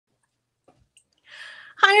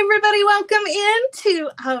Hi, everybody. Welcome into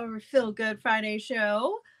our Feel Good Friday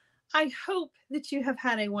show. I hope that you have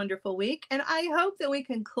had a wonderful week, and I hope that we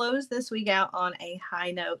can close this week out on a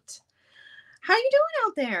high note. How you doing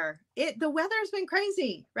out there? The weather's been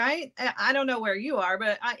crazy, right? I don't know where you are,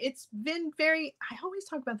 but it's been very. I always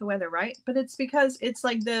talk about the weather, right? But it's because it's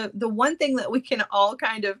like the one thing that we can all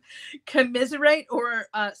kind of commiserate or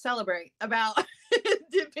celebrate about,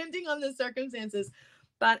 depending on the circumstances.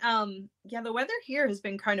 But yeah, the weather here has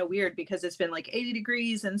been kind of weird because it's been like 80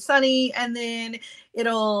 degrees and sunny, and then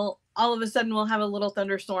it'll all of a sudden we'll have a little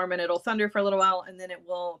thunderstorm and it'll thunder for a little while and then it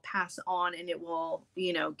will pass on and it will,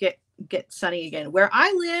 get sunny again. Where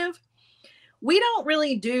I live, we don't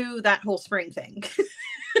really do that whole spring thing.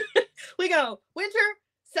 We go winter,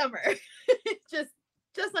 summer. just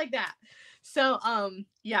just like that. So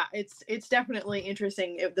yeah, it's definitely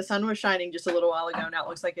interesting. If the sun was shining just a little while ago, now it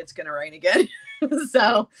looks like it's gonna rain again.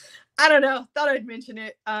 So I don't know. Thought I'd mention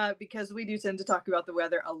it because we do tend to talk about the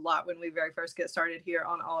weather a lot when we very first get started here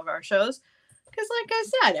on all of our shows. Because like I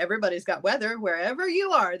said, everybody's got weather. Wherever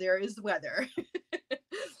you are, there is weather.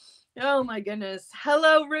 Oh my goodness.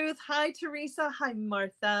 Hello, Ruth. Hi, Teresa. Hi,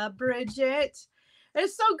 Martha. Bridget.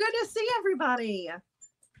 It's so good to see everybody.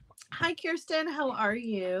 Hi, Kirsten. How are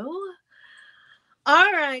you?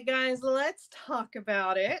 All right, guys, let's talk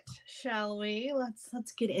about it, shall we?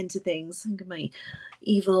 Let's get into things. Look at my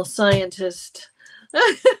evil scientist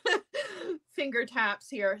finger taps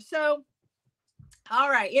here. So,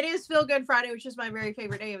 all right, it is Feel Good Friday, which is my very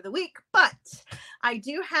favorite day of the week, but I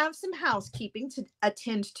do have some housekeeping to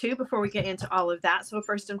attend to before we get into all of that. So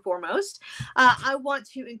first and foremost, I want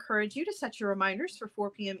to encourage you to set your reminders for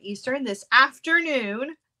 4 p.m. Eastern this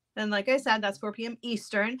afternoon. And like I said, that's 4 p.m.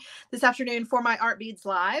 Eastern this afternoon for my Art Beads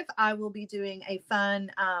Live. I will be doing a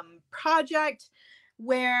fun project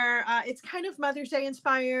where it's kind of Mother's Day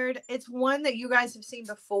inspired. It's one that you guys have seen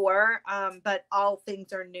before, but all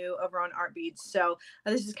things are new over on Art Beads. So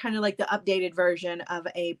this is kind of like the updated version of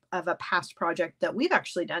a past project that we've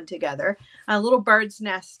actually done together. Little bird's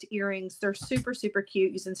nest earrings. They're super, super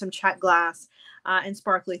cute using some check glass and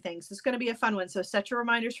sparkly things. It's going to be a fun one. So set your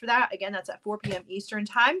reminders for that. Again, that's at 4 p.m. Eastern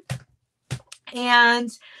time. And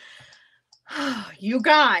you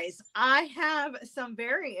guys, I have some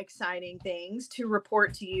very exciting things to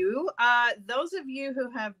report to you. Those of you who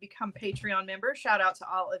have become Patreon members, shout out to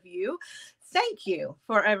all of you. Thank you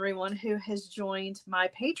for everyone who has joined my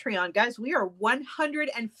Patreon. Guys, we are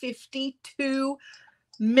 152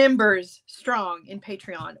 members strong in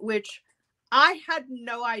Patreon, which I had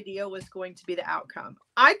no idea was going to be the outcome.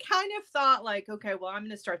 I kind of thought like, okay, well, I'm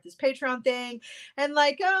going to start this Patreon thing and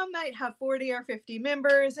like, I might have 40 or 50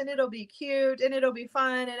 members and it'll be cute and it'll be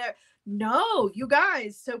fun. And no, you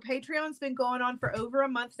guys. So Patreon's been going on for over a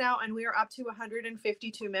month now and we are up to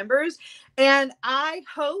 152 members. And I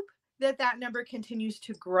hope that number continues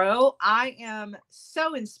to grow. I am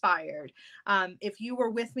so inspired. If you were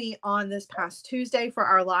with me on this past Tuesday for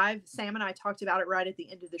our live, Sam and I talked about it right at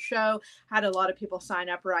the end of the show, had a lot of people sign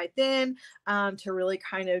up right then to really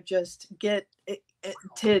kind of just get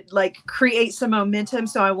to like create some momentum.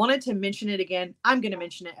 So I wanted to mention it again. I'm going to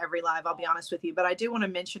mention it every live, I'll be honest with you, but I do want to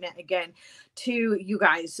mention it again to you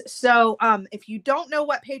guys. So if you don't know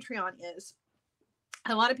what Patreon is,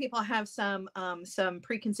 a lot of people have some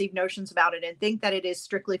preconceived notions about it and think that it is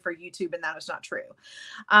strictly for YouTube, and that is not true.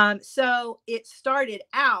 So it started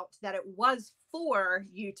out that it was for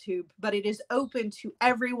YouTube, but it is open to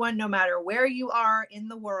everyone, no matter where you are in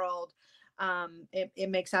the world. It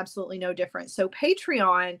makes absolutely no difference. So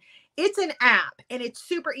Patreon, it's an app and it's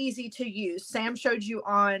super easy to use. Sam showed you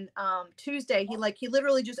on Tuesday. He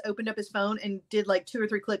literally just opened up his phone and did like 2 or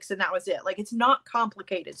 3 clicks and that was it. Like it's not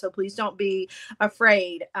complicated. So please don't be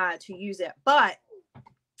afraid to use it. But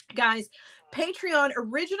guys, Patreon,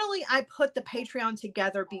 originally I put the Patreon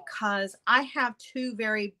together because I have 2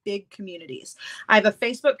 very big communities. I have a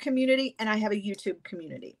Facebook community and I have a YouTube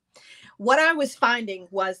community. What I was finding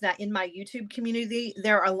was that in my YouTube community,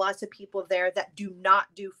 there are lots of people there that do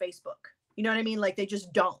not do Facebook. You know what I mean? Like they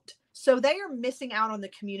just don't. So they are missing out on the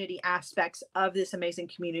community aspects of this amazing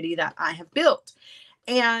community that I have built.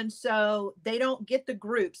 And so they don't get the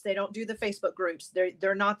groups. They don't do the Facebook groups.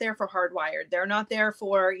 They're not there for Hardwired. They're not there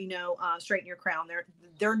for, Straighten Your Crown.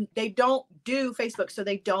 They don't do Facebook. So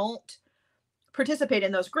they don't participate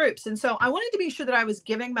in those groups. And so I wanted to be sure that I was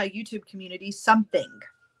giving my YouTube community something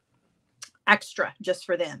extra just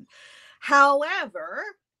for them. However,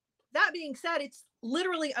 that being said, it's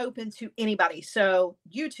literally open to anybody. So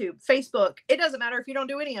YouTube, Facebook, it doesn't matter if you don't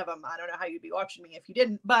do any of them. I don't know how you'd be watching me if you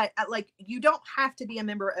didn't, but like, you don't have to be a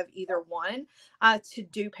member of either one to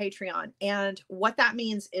do Patreon. And what that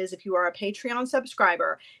means is if you are a Patreon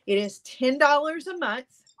subscriber, it is $10 a month,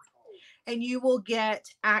 and you will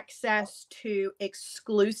get access to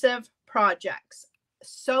exclusive projects.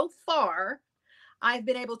 So far, I've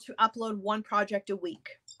been able to upload one project a week.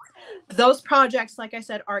 Those projects, like I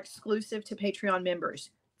said, are exclusive to Patreon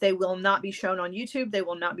members. They will not be shown on YouTube. They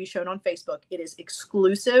will not be shown on Facebook. It is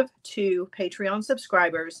exclusive to Patreon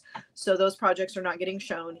subscribers. So those projects are not getting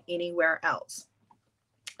shown anywhere else.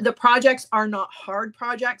 The projects are not hard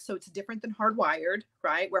projects, so it's different than Hardwired,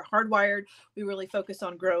 right? Where Hardwired, we really focus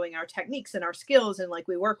on growing our techniques and our skills, and like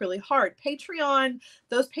we work really hard. Patreon,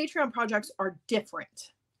 those Patreon projects are different,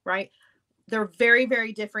 right? They're very,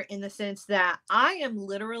 very different in the sense that I am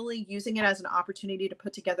literally using it as an opportunity to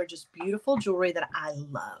put together just beautiful jewelry that I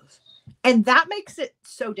love. And that makes it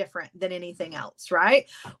so different than anything else, right?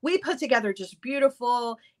 We put together just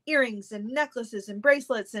beautiful earrings and necklaces and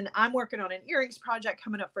bracelets. And I'm working on an earrings project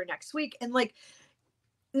coming up for next week. And like,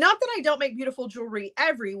 not that I don't make beautiful jewelry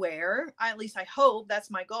everywhere, at least I hope that's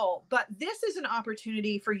my goal, but this is an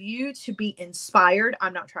opportunity for you to be inspired.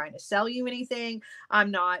 I'm not trying to sell you anything. I'm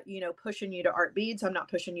not, pushing you to Art Beads. I'm not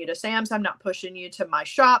pushing you to Sam's. I'm not pushing you to my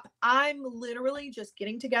shop. I'm literally just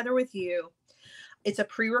getting together with you. It's a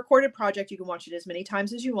pre-recorded project. You can watch it as many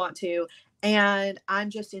times as you want to. And I'm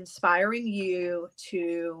just inspiring you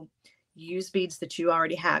to use beads that you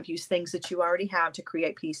already have, use things that you already have to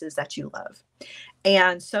create pieces that you love.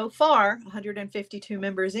 And so far, 152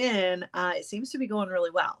 members in, it seems to be going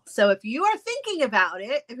really well. So if you are thinking about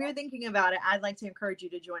it, I'd like to encourage you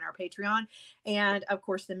to join our Patreon. And of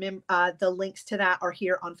course, the links to that are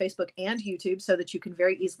here on Facebook and YouTube so that you can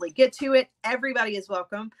very easily get to it. Everybody is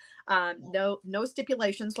welcome. No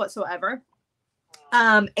stipulations whatsoever.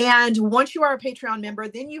 And once you are a Patreon member,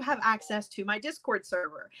 then you have access to my Discord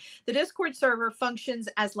server. The Discord server functions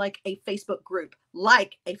as like a Facebook group,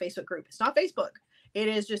 It's not Facebook. It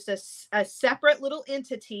is just a separate little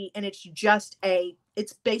entity, and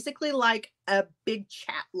it's basically like a big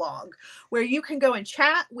chat log where you can go and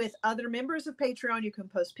chat with other members of Patreon. You can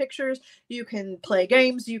post pictures, you can play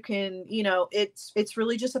games, you can, it's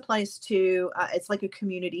really just a place to, it's like a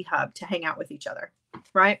community hub to hang out with each other,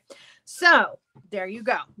 right? So there you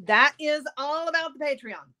go. That is all about the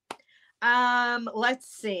Patreon. Let's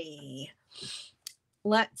see.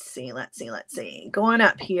 Going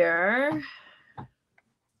up here.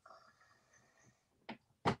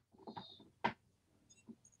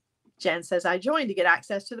 Jen says, I joined to get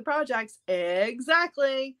access to the projects.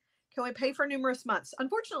 Exactly. Can we pay for numerous months?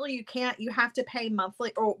 Unfortunately, you can't. You have to pay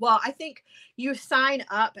monthly. I think you sign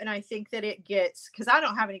up, and I think that it gets, because I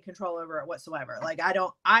don't have any control over it whatsoever. Like I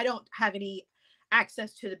don't have any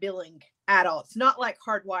access to the billing at all. It's not like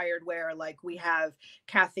Hardwired where like we have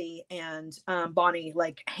Kathy and Bonnie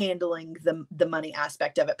like handling the money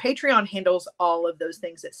aspect of it. Patreon handles all of those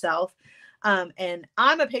things itself. And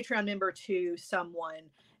I'm a Patreon member to someone,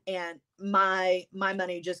 and my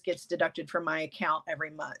money just gets deducted from my account every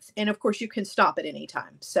month. And of course you can stop at any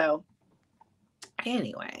time. So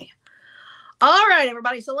anyway, all right,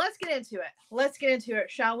 everybody. So let's get into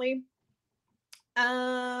it. Shall we?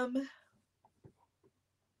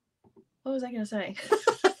 What was I going to say?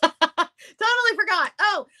 Totally forgot.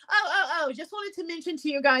 Just wanted to mention to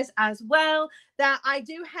you guys as well that I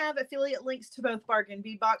do have affiliate links to both Bargain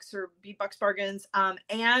Beadbox or Beadbox Bargains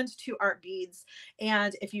and to Art Beads.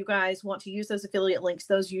 And if you guys want to use those affiliate links,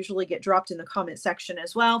 those usually get dropped in the comment section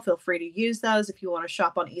as well. Feel free to use those. If you want to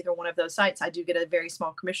shop on either one of those sites, I do get a very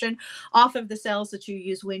small commission off of the sales that you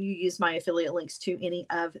use when you use my affiliate links to any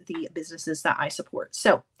of the businesses that I support.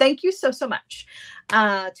 So thank you so much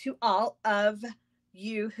to all of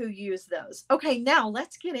you who use those. Okay, now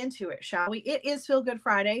let's get into it, shall we? It is Feel Good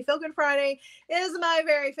Friday. Feel Good Friday is my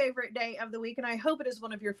very favorite day of the week, and I hope it is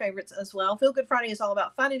one of your favorites as well. Feel Good Friday is all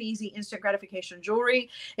about fun and easy instant gratification jewelry.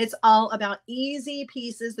 It's all about easy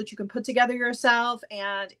pieces that you can put together yourself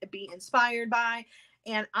and be inspired by.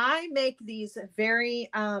 And I make these very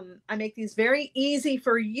easy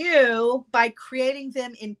for you by creating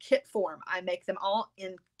them in kit form. I make them all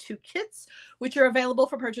into kits, which are available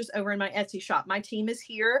for purchase over in my Etsy shop. My team is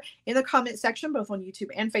here in the comment section, both on YouTube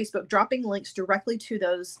and Facebook, dropping links directly to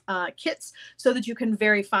those kits so that you can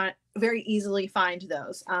very easily find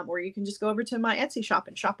those, or you can just go over to my Etsy shop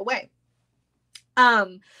and shop away.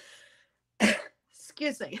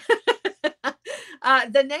 excuse me.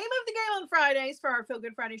 The name of the game on Fridays for our Feel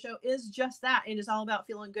Good Friday show is just that. It is all about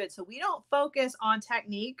feeling good. So we don't focus on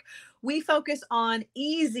technique. We focus on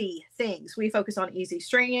easy things. We focus on easy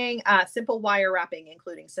stringing, simple wire wrapping,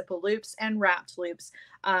 including simple loops and wrapped loops,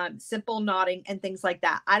 simple knotting and things like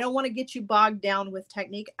that. I don't want to get you bogged down with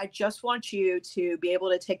technique. I just want you to be able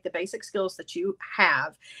to take the basic skills that you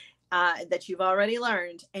have, that you've already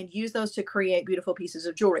learned, and use those to create beautiful pieces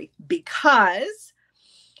of jewelry, because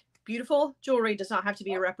beautiful jewelry does not have to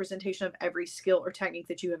be a representation of every skill or technique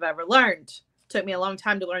that you have ever learned. Took me a long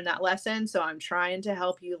time to learn that lesson, so I'm trying to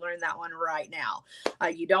help you learn that one right now.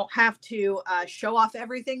 You don't have to show off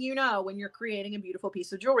everything you know when you're creating a beautiful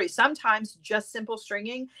piece of jewelry. Sometimes just simple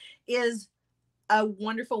stringing is a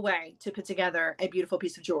wonderful way to put together a beautiful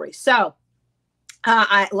piece of jewelry. So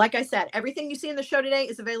like I said, everything you see in the show today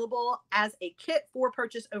is available as a kit for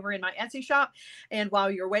purchase over in my Etsy shop. And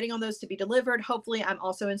while you're waiting on those to be delivered, hopefully I'm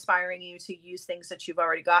also inspiring you to use things that you've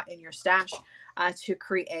already got in your stash to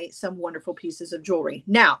create some wonderful pieces of jewelry.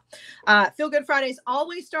 Now, Feel Good Fridays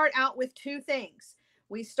always start out with two things.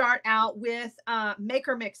 We start out with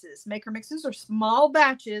maker mixes. Maker mixes are small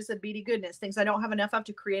batches of beady goodness, things I don't have enough of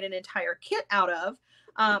to create an entire kit out of,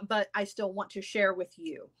 but I still want to share with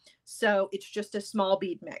you. So it's just a small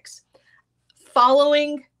bead mix.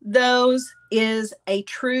 Following those is a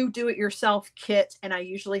true do-it-yourself kit, and I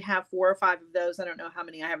usually have 4 or 5 of those. I don't know how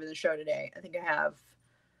many I have in the show today. I think I have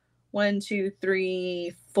 1, 2,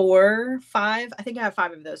 3, 4, 5. I think I have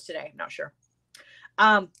 5 of those today. I'm not sure.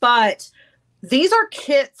 But these are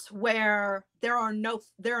kits where there are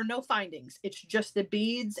no findings. It's just the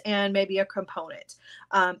beads and maybe a component.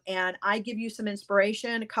 And I give you some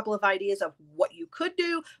inspiration, a couple of ideas of what you could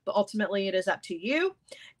do, but ultimately it is up to you.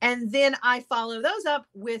 And then I follow those up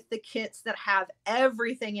with the kits that have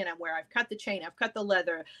everything in them, where I've cut the chain, I've cut the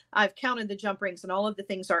leather, I've counted the jump rings, and all of the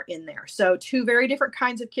things are in there. So 2 very different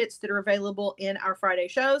kinds of kits that are available in our Friday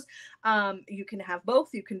shows. You can have both.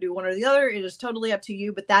 You can do one or the other. It is totally up to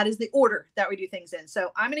you, but that is the order that we do things in.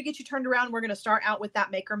 So I'm going to get you turned around. We're going to start out with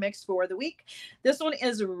that maker mix for the week. This one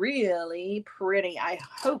is really pretty. I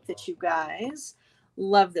hope that you guys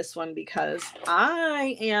love this one, because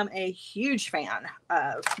I am a huge fan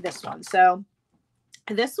of this one. So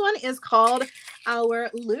this one is called our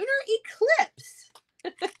lunar eclipse.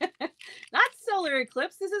 Not solar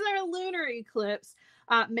eclipse. This is our lunar eclipse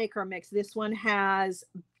maker mix. This one has,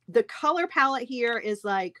 the color palette here is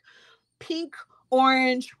like pink,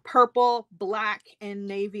 orange, purple, black, and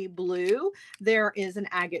navy blue. There is an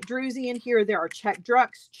agate druzy in here. There are check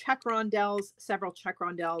drucks, check rondelles, several check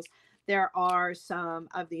rondelles. There are some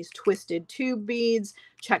of these twisted tube beads,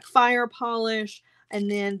 check fire polish,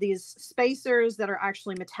 and then these spacers that are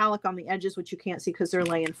actually metallic on the edges, which you can't see because they're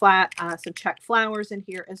laying flat. Some check flowers in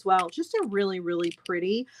here as well. Just a really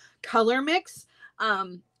pretty color mix.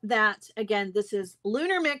 That, again, this is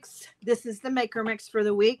lunar mix. This is the maker mix for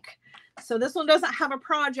the week. So this one doesn't have a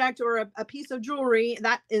project or a piece of jewelry.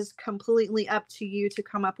 That is completely up to you to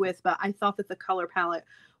come up with. But I thought that the color palette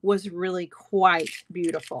was really quite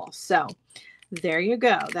beautiful. So there you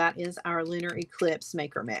go. That is our lunar eclipse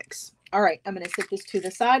maker mix. All right, I'm going to set this to the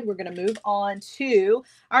side. We're going to move on to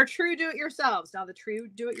our true do-it-yourselves. Now, the true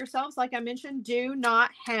do-it-yourselves, like I mentioned, do not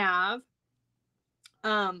have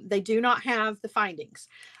the findings.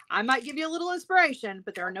 I might give you a little inspiration,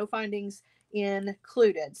 but there are no findings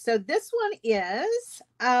included. So this one is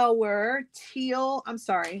our teal. I'm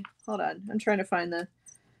sorry. Hold on. I'm trying to find the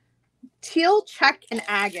teal check and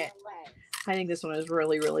agate. I think this one is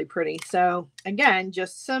really pretty. So again,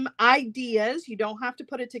 just some ideas. You don't have to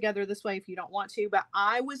put it together this way if you don't want to, but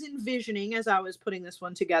I was envisioning, as I was putting this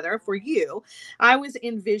one together for you, I was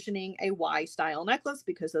envisioning a Y style necklace,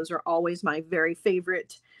 because those are always my very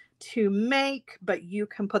favorite to make, but you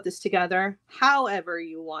can put this together however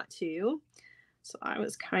you want to. So I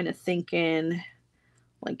was kind of thinking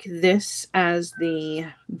like this as the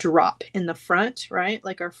drop in the front, right?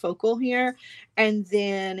 Like our focal here. And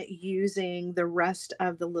then using the rest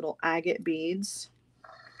of the little agate beads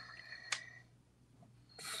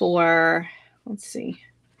for, let's see,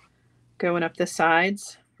 going up the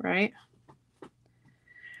sides, right?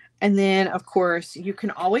 And then, of course, you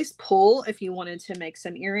can always pull if you wanted to make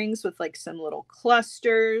some earrings with like some little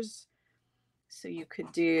clusters. So you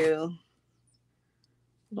could do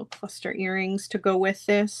little cluster earrings to go with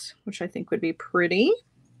this, which I think would be pretty.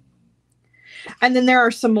 And then there are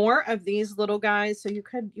some more of these little guys. So you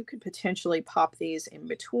could potentially pop these in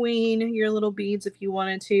between your little beads if you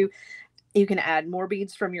wanted to. You can add more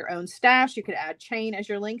beads from your own stash. You could add chain as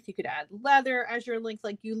your length. You could add leather as your length.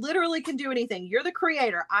 Like, you literally can do anything. You're the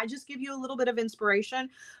creator. I just give you a little bit of inspiration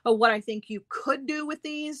of what I think you could do with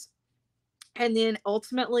these. And then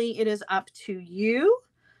ultimately it is up to you.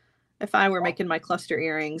 If I were making my cluster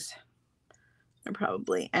earrings, I'd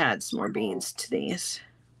probably add some more beads to these.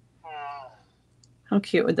 How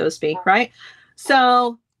cute would those be, right?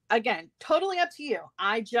 So again, totally up to you.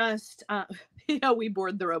 I just, you know, we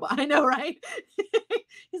bored the robot. I know, right?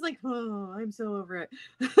 He's like, oh, I'm so over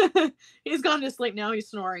it. He's gone to sleep now. He's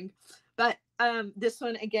snoring. But this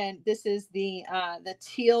one, again, this is the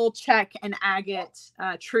teal check and agate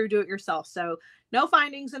true do-it-yourself. So no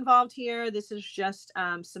findings involved here. This is just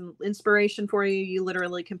some inspiration for you. You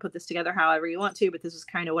literally can put this together however you want to, but this is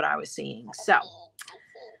kind of what I was seeing. So,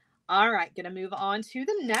 all right, gonna move on to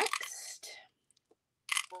the next.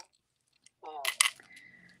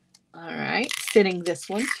 All right, setting this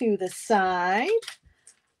one to the side.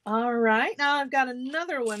 All right, now I've got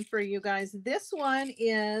another one for you guys. This one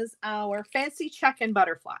is our fancy check and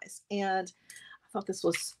butterflies. And I thought this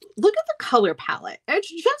was, look at the color palette. It's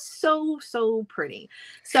just so pretty.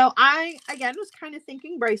 So I, again, was kind of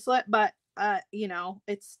thinking bracelet, but, you know,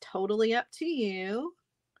 it's totally up to you.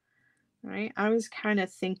 Right? I was kind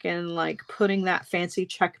of thinking like putting that fancy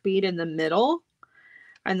check bead in the middle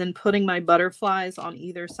and then putting my butterflies on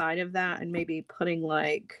either side of that and maybe putting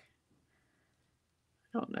like,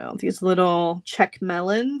 I don't know, these little check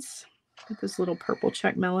melons, those little purple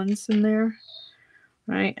check melons in there,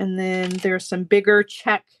 right? And then there's some bigger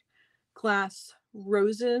check glass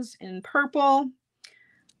roses in purple.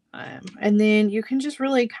 And then you can just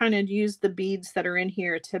really kind of use the beads that are in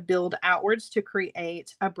here to build outwards to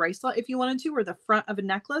create a bracelet if you wanted to, or the front of a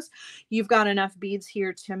necklace. You've got enough beads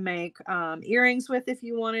here to make earrings with if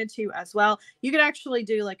you wanted to as well. You could actually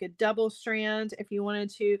do like a double strand if you wanted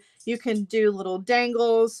to. You can do little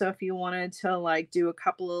dangles. So if you wanted to like do a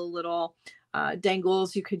couple of little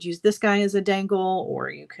dangles, you could use this guy as a dangle, or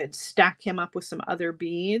you could stack him up with some other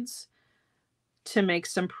beads to make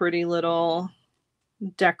some pretty little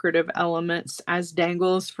decorative elements as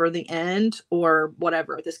dangles for the end or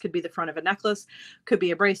whatever. This could be the front of a necklace, could be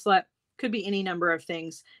a bracelet, could be any number of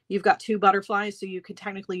things. You've got 2 butterflies, so you could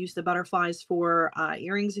technically use the butterflies for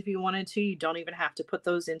earrings if you wanted to. You don't even have to put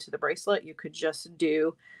those into the bracelet. You could just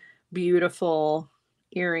do beautiful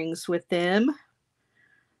earrings with them.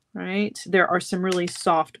 Right? There are some really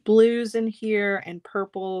soft blues in here and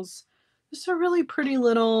purples. Just a really pretty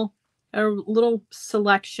little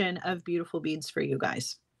selection of beautiful beads for you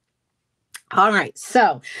guys. All right,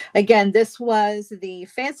 so again, this was the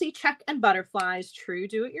fancy check and butterflies true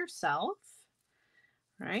do it yourself.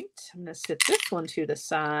 All right, I'm going to set this one to the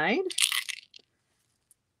side.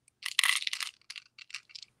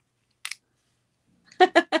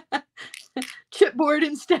 Chipboard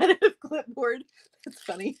instead of clipboard. That's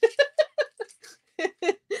funny.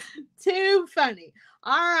 Too funny.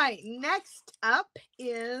 All right, next up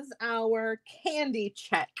is our candy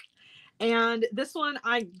check. And this one,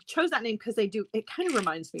 I chose that name because it kind of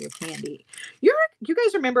reminds me of candy. You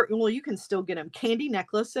guys remember, well, you can still get them, candy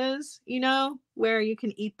necklaces, you know, where you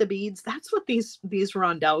can eat the beads. That's what these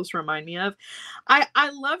rondelles remind me of. I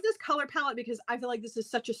love this color palette because I feel like this is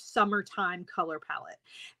such a summertime color palette.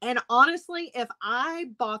 And honestly, if I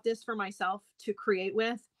bought this for myself to create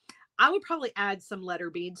with, I would probably add some letter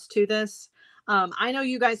beads to this. I know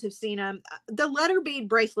you guys have seen them. The letter bead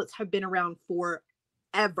bracelets have been around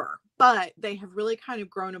forever, but they have really kind of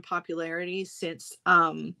grown in popularity since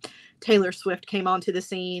Taylor Swift came onto the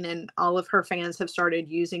scene, and all of her fans have started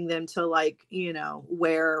using them to, like, you know,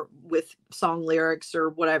 wear with song lyrics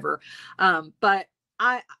or whatever. But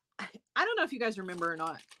I don't know if you guys remember or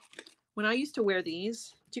not. When I used to wear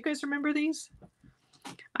these, do you guys remember these?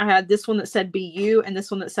 I had this one that said be you and this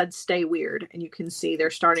one that said stay weird. And you can see they're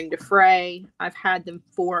starting to fray. I've had them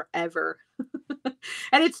forever.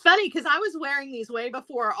 And it's funny because I was wearing these way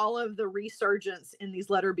before all of the resurgence in these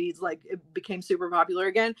letter beads, like, it became super popular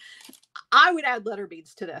again. I would add letter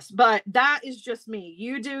beads to this, but that is just me.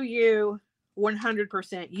 You do you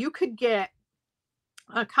 100%. You could get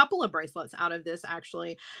a couple of bracelets out of this,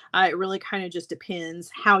 actually. It really kind of just depends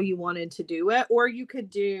how you wanted to do it. Or you could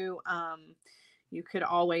do, you could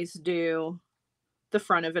always do the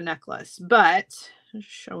front of a necklace, but I'm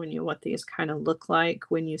showing you what these kind of look like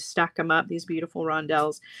when you stack them up, these beautiful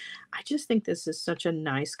rondelles. I just think this is such a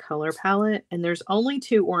nice color palette, and there's only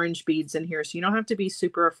 2 orange beads in here, so you don't have to be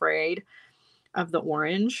super afraid of the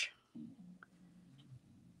orange.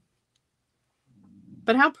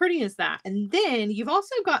 But how pretty is that? And then you've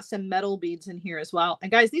also got some metal beads in here as well.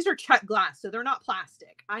 And guys, these are check glass, so they're not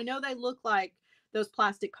plastic. I know they look like those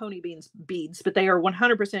plastic pony beads, but they are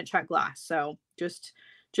 100% check glass. So just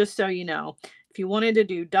so you know, if you wanted to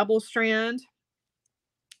do double strand,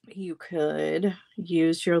 you could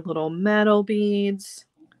use your little metal beads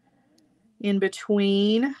in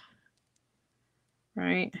between,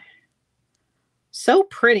 right? So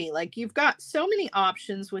pretty. Like, you've got so many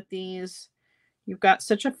options with these. You've got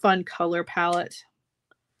such a fun color palette.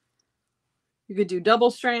 You could do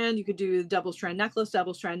double strand. You could do double strand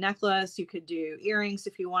necklace. You could do earrings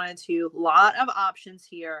if you wanted to. A lot of options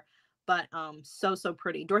here, but so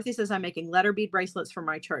pretty. Dorothy says, I'm making letter bead bracelets for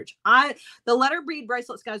my church. The letter bead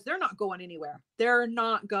bracelets, guys, they're not going anywhere. They're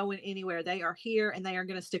not going anywhere. They are here and they are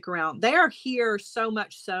going to stick around. They are here so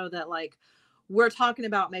much so that, like, we're talking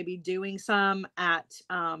about maybe doing some at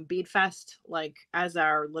Bead Fest, like as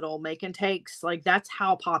our little make and takes. Like, that's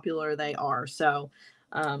how popular they are. So,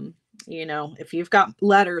 you know, if you've got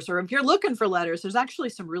letters, or if you're looking for letters, there's actually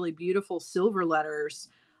some really beautiful silver letters,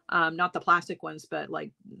 not the plastic ones, but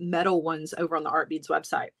like metal ones over on the Art Beads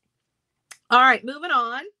website. All right, moving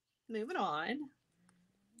on.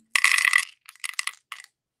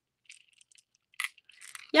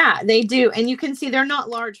 Yeah, they do. And you can see they're not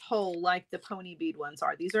large hole like the pony bead ones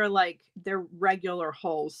are. These are like, they're regular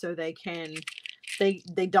holes, so they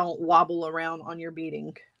don't wobble around on your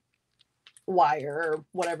beading wire or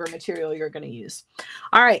whatever material you're going to use.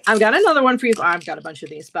 All right, I've got another one for you. I've got a bunch of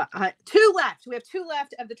these, but two left. We have two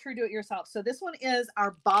left of the True Do It Yourself. So this one is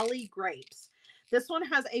our Bali grapes. This one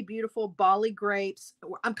has a beautiful Bali grapes.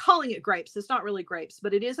 I'm calling it grapes. It's not really grapes,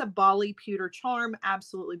 but it is a Bali pewter charm.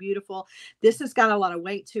 Absolutely beautiful. This has got a lot of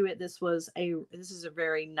weight to it. This is a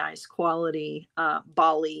very nice quality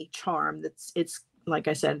Bali charm. It's like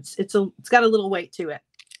I said, it's got a little weight to it.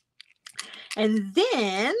 And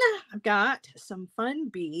then I've got some fun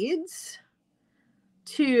beads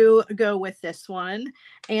to go with this one.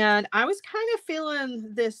 And I was kind of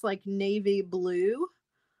feeling this like navy blue.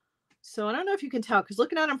 So I don't know if you can tell, because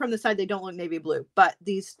looking at them from the side, they don't look navy blue, but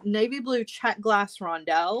these navy blue check glass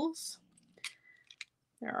rondelles.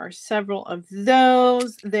 There are several of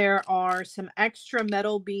those. There are some extra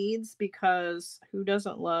metal beads, because who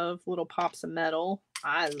doesn't love little pops of metal?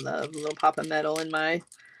 I love little pop of metal in my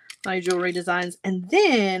jewelry designs. And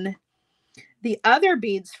then the other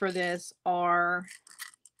beads for this are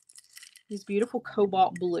these beautiful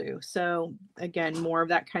cobalt blue. So again, more of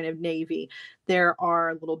that kind of navy. There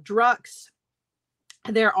are little drucks.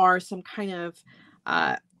 There are some kind of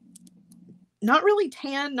not really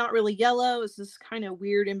tan, not really yellow. It's this kind of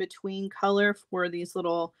weird in between color for these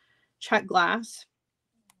little check glass.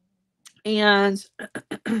 And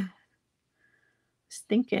I was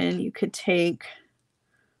thinking you could take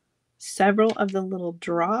several of the little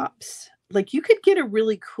drops. Like, you could get a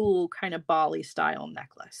really cool kind of Bali style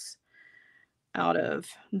necklace out of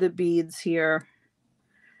the beads here.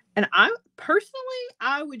 And I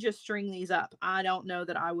would just string these up. I don't know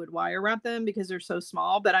that I would wire wrap them because they're so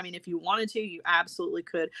small, but I mean, if you wanted to, you absolutely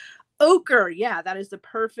could. Ochre. Yeah, that is the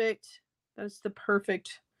perfect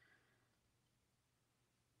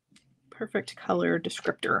color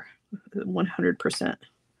descriptor. 100%.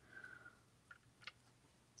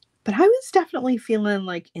 But I was definitely feeling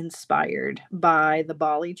like inspired by the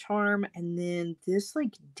Bali charm, and then this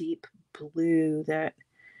like deep blue that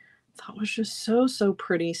I thought was just so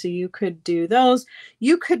pretty. So you could do those.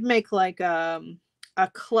 You could make like a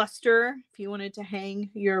cluster if you wanted to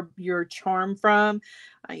hang your charm from.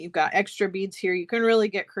 You've got extra beads here. You can really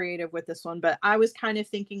get creative with this one, but I was kind of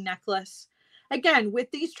thinking necklace. Again, with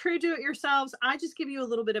these True Do It Yourselves, I just give you a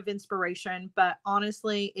little bit of inspiration, but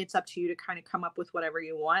honestly, it's up to you to kind of come up with whatever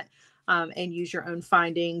you want, and use your own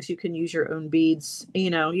findings. You can use your own beads. You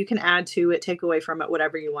know, you can add to it, take away from it,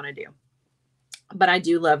 whatever you want to do. But I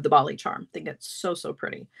do love the Bali charm. I think it's so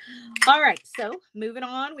pretty. All right, so moving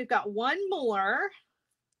on, we've got one more.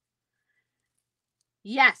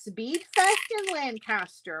 Yes, Bead Fest in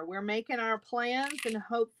Lancaster. We're making our plans, and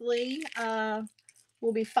hopefully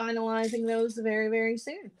we'll be finalizing those very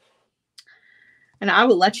soon. And I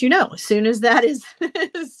will let you know as soon as that is,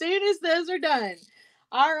 as soon as those are done.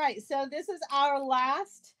 All right, so this is our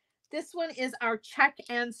last. This one is our check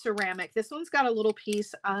and ceramic. This one's got a little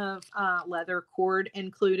piece of leather cord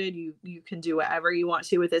included. You can do whatever you want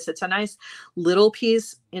to with this. It's a nice little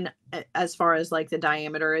piece in as far as like the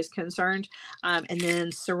diameter is concerned. And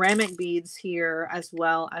then ceramic beads here, as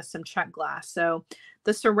well as some check glass. So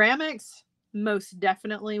the ceramics most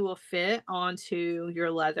definitely will fit onto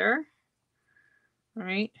your leather. All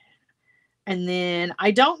right. And then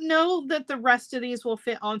I don't know that the rest of these will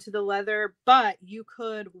fit onto the leather, but you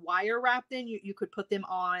could wire wrap them. You could put them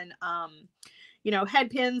on, you know, head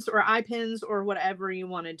pins or eye pins or whatever you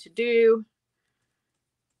wanted to do.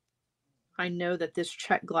 I know that this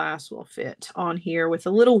check glass will fit on here with a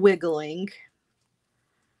little wiggling.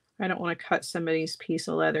 I don't want to cut somebody's piece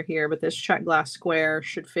of leather here, but this check glass square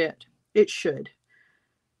should fit. It should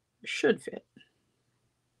fit.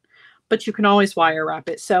 But you can always wire wrap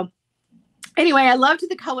it. So anyway, I loved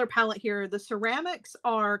the color palette here. The ceramics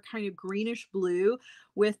are kind of greenish blue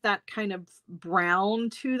with that kind of brown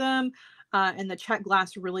to them. And the check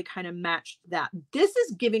glass really kind of matched that. This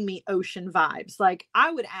is giving me ocean vibes. Like I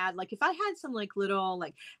would add, like if I had some like little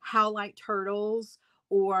like howlite turtles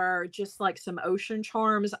or just like some ocean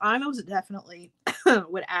charms, I most definitely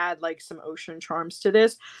would add like some ocean charms to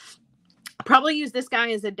this. Probably use this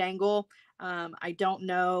guy as a dangle. I don't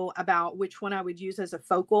know about which one I would use as a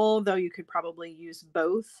focal, though you could probably use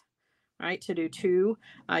both, right, to do two.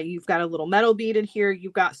 You've got a little metal bead in here.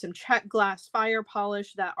 You've got some check glass fire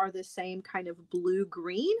polish that are the same kind of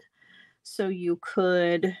blue-green. So you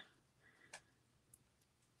could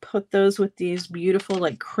put those with these beautiful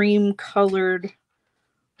like cream-colored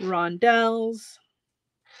rondelles,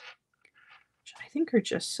 which I think are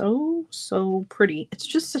just so pretty. It's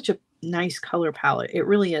just such a nice color palette. It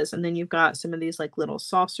really is. And then you've got some of these like little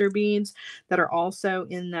saucer beads that are also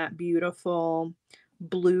in that beautiful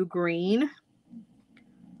blue green.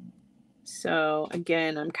 So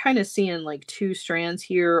again, I'm kind of seeing like two strands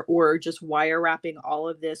here, or just wire wrapping all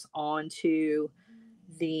of this onto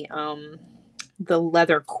the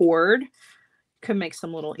leather cord. Could make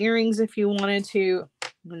some little earrings if you wanted to.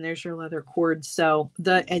 And there's your leather cord. So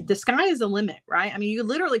the sky is the limit, right? I mean, you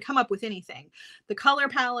literally come up with anything. The color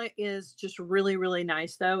palette is just really, really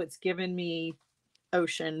nice though. It's given me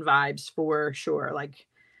ocean vibes for sure. Like,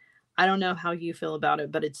 I don't know how you feel about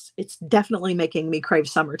it, but it's definitely making me crave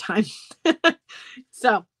summertime.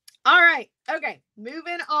 So, all right. Okay.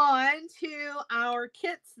 Moving on to our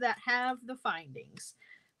kits that have the findings.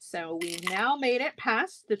 So we've now made it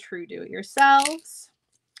past the true do-it-yourselves.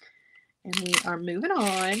 And we are moving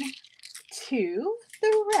on to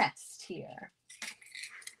the rest here.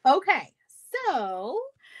 Okay, so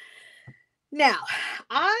now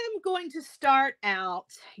I'm going to start out,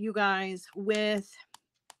 you guys, with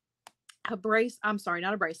a brace. I'm sorry,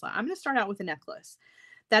 not a bracelet. I'm going to start out with a necklace.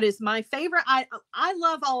 That is my favorite. I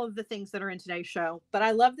love all of the things that are in today's show, but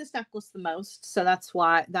I love this necklace the most. So that's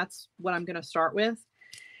what I'm going to start with.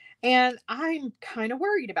 And I'm kind of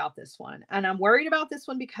worried about this one. And I'm worried about this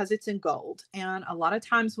one because it's in gold. And a lot of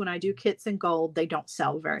times when I do kits in gold, they don't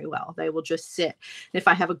sell very well. They will just sit. If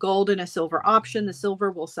I have a gold and a silver option, the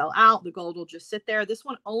silver will sell out. The gold will just sit there. This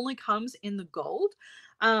one only comes in the gold.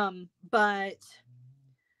 But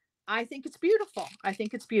I think it's beautiful. I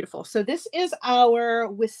think it's beautiful. So this is our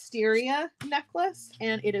wisteria necklace.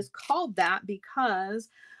 And it is called that because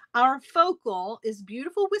our focal is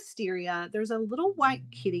beautiful wisteria. There's a little white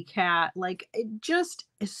kitty cat. Like, it just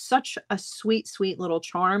is such a sweet, sweet little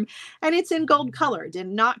charm. And it's in gold color. It did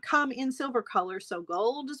not come in silver color. So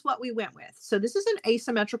gold is what we went with. So this is an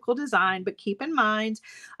asymmetrical design, but keep in mind,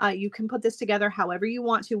 you can put this together however you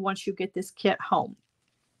want to once you get this kit home.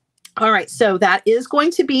 All right, so that is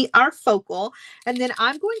going to be our focal. And then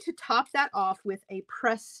I'm going to top that off with a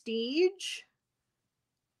prestige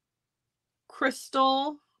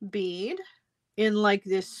crystal bead in like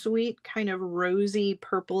this sweet kind of rosy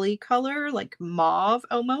purpley color, like mauve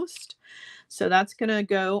almost. So that's going to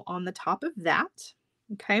go on the top of that.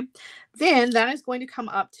 Okay. Then that is going to come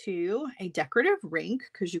up to a decorative ring,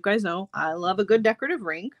 because you guys know I love a good decorative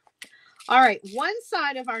ring. All right. One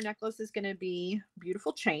side of our necklace is going to be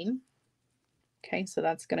beautiful chain. Okay, so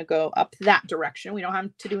that's going to go up that direction. We don't have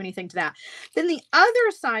to do anything to that. Then the other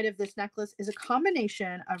side of this necklace is a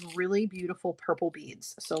combination of really beautiful purple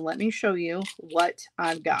beads. So let me show you what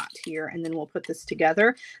I've got here, and then we'll put this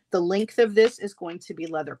together. The length of this is going to be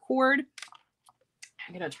leather cord.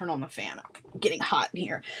 I'm going to turn on the fan. I'm getting hot in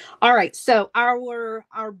here. All right, so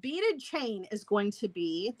our beaded chain is going to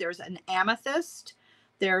be, there's an amethyst.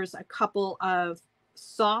 There's a couple of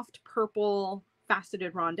soft purple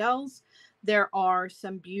faceted rondelles. There are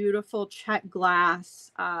some beautiful check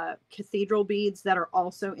glass cathedral beads that are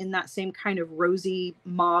also in that same kind of rosy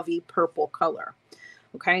mauvey purple color.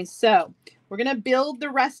 Okay, so we're going to build the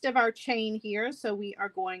rest of our chain here. So we are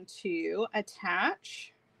going to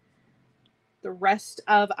attach the rest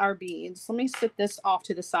of our beads. Let me set this off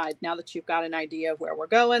to the side now that you've got an idea of where we're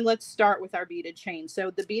going. Let's start with our beaded chain. So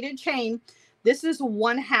the beaded chain, this is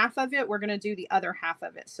one half of it. We're going to do the other half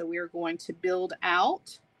of it. So we are going to build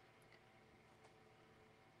out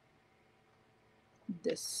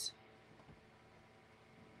this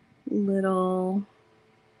little,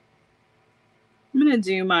 I'm going going to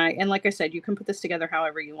do my, and like I said, you can put this together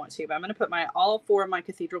however you want to, but I'm going to put all 4 of my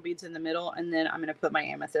cathedral beads in the middle, and then I'm going to put my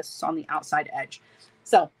amethysts on the outside edge.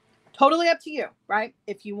 So totally up to you, right?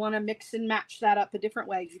 If you want to mix and match that up a different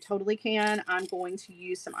way, you totally can. I'm going to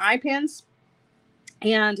use some eye pins,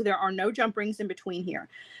 and there are no jump rings in between here.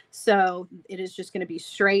 So it is just going to be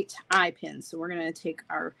straight eye pins. So we're going to take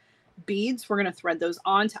our beads, we're going to thread those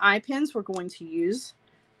onto eye pins. We're going to use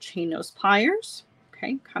chain nose pliers.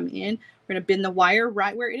 Okay, come in. We're going to bend the wire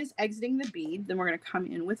right where it is exiting the bead. Then we're going to come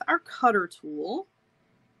in with our cutter tool,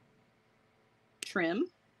 trim. And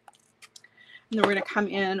then we're going to come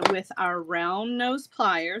in with our round nose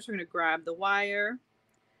pliers. We're going to grab the wire,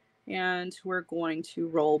 and we're going to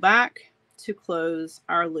roll back to close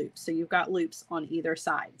our loops. So you've got loops on either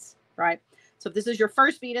sides, right? So if this is your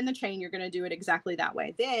first bead in the chain, you're going to do it exactly that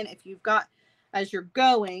way. Then if you've got, as you're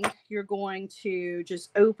going to just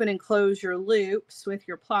open and close your loops with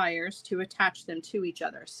your pliers to attach them to each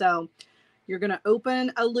other. So you're going to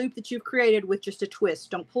open a loop that you've created with just a twist.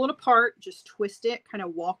 Don't pull it apart, just twist it, kind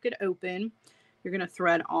of walk it open. You're going to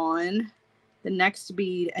thread on the next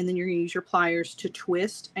bead, and then you're going to use your pliers to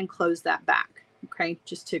twist and close that back. Okay,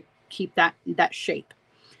 just to keep that shape.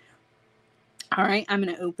 All right, I'm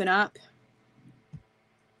going to open up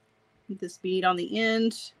this bead on the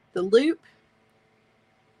end, the loop,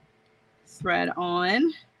 thread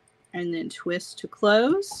on, and then twist to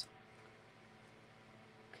close.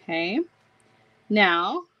 Okay,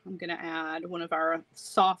 now I'm going to add one of our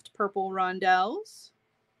soft purple rondelles.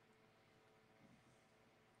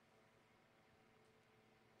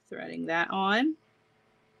 Threading that on.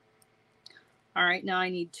 All right, now I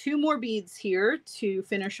need 2 more beads here to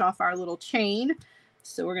finish off our little chain.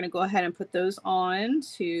 So we're going to go ahead and put those on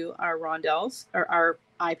to our rondelles, or our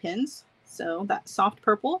eye pins. So that's soft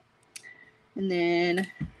purple. And then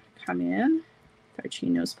come in with our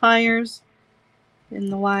chain nose pliers, in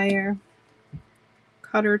the wire,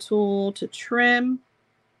 cutter tool to trim.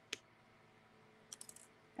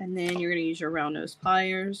 And then you're going to use your round nose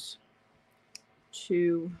pliers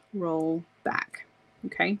to roll back.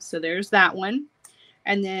 Okay, so there's that one.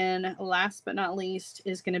 And then last but not least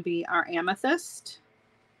is going to be our amethyst.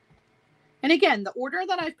 And again, the order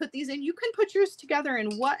that I've put these in, you can put yours together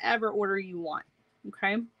in whatever order you want.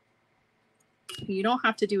 Okay, you don't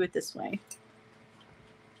have to do it this way.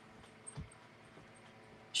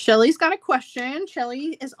 Shelly's got a question.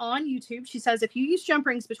 Shelly is on YouTube. She says, if you use jump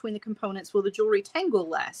rings between the components, will the jewelry tangle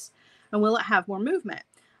less? And will it have more movement?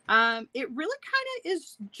 It really kind of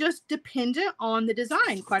is just dependent on the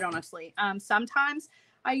design, quite honestly. Sometimes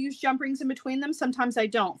I use jump rings in between them. Sometimes I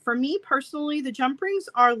don't. For me personally, the jump rings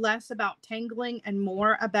are less about tangling and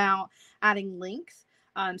more about adding length.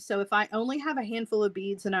 So if I only have a handful of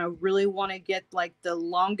beads and I really want to get like the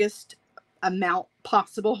longest amount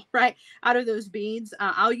possible, right, out of those beads,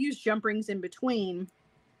 I'll use jump rings in between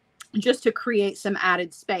just to create some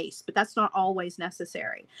added space, but that's not always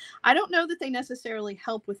necessary. I don't know that they necessarily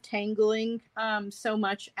help with tangling so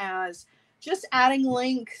much as just adding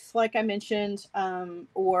length, like I mentioned,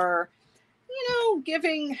 or, you know,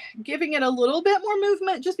 giving it a little bit more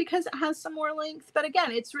movement just because it has some more length. But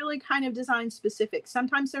again, it's really kind of design specific.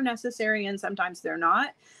 Sometimes they're necessary and sometimes they're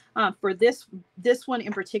not. For this one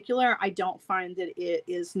in particular, I don't find that it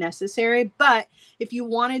is necessary. But if you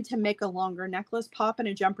wanted to make a longer necklace, popping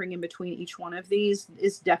a jump ring in between each one of these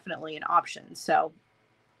is definitely an option. So,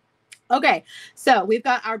 okay, so we've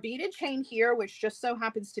got our beaded chain here, which just so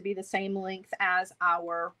happens to be the same length as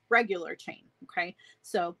our regular chain. Okay,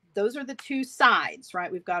 so those are the 2 sides,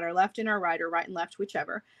 right? We've got our left and our right, or right and left,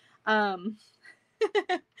 whichever. I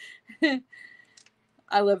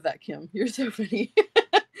love that, Kim. You're so funny.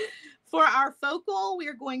 For our focal, we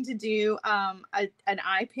are going to do an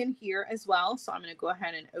eye pin here as well. So I'm going to go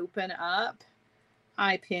ahead and open up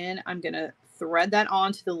eye pin. I'm going to thread that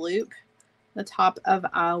onto the loop, the top of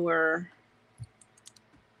our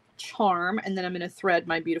charm, and then I'm going to thread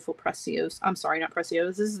my beautiful Precios. I'm sorry, not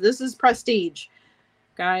Precios. This is Prestige.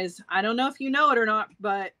 Guys, I don't know if you know it or not,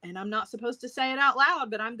 but, and I'm not supposed to say it out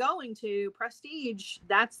loud, but I'm going to. Prestige,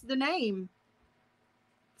 that's the name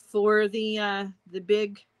for the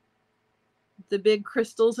big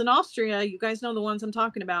crystals in Austria. You guys know the ones I'm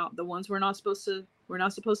talking about. The ones we're not supposed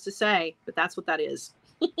to say, but that's what that is.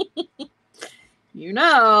 You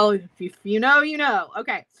know, if you know, you know.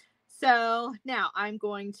 Okay. So now I'm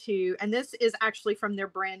going to, and this is actually from their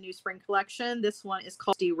brand new spring collection. This one is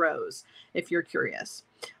called D Rose, if you're curious.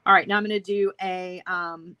 All right, now I'm going to do a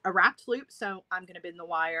wrapped loop. So I'm going to bend the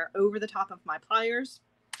wire over the top of my pliers.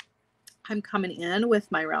 I'm coming in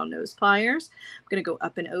with my round nose pliers. I'm going to go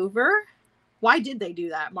up and over, Why did they do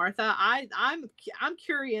that, Martha? I'm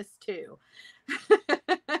curious too.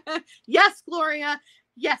 Yes, Gloria.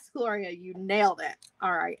 Yes, Gloria, you nailed it.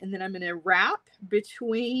 All right, and then I'm going to wrap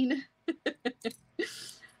between the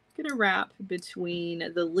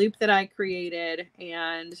loop that I created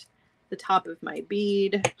and the top of my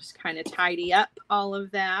bead. Just kind of tidy up all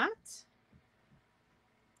of that.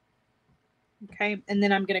 Okay, and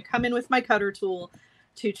then I'm going to come in with my cutter tool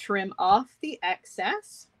to trim off the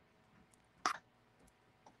excess.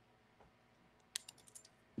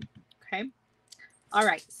 Okay. All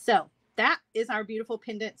right, so that is our beautiful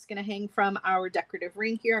pendant. It's going to hang from our decorative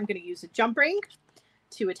ring here. I'm going to use a jump ring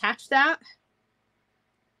to attach that.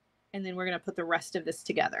 And then we're going to put the rest of this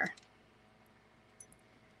together.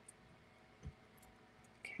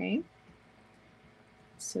 Okay.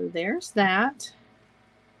 So there's that.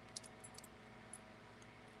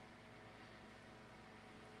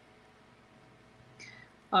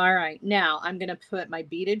 All right, now I'm going to put my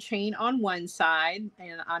beaded chain on one side,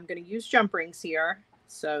 and I'm going to use jump rings here.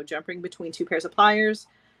 So jump ring between two pairs of pliers,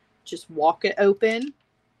 just walk it open.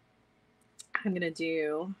 I'm going to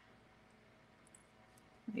do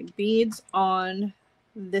my beads on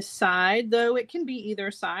this side, though it can be either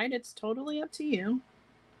side. It's totally up to you.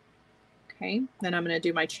 Okay, then I'm going to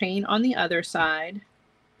do my chain on the other side.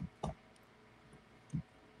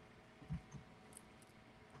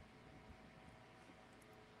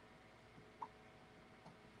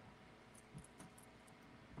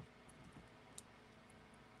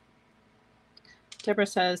 Deborah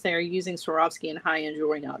says they are using Swarovski and high-end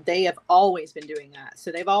jewelry now. They have always been doing that.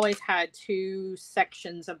 So they've always had two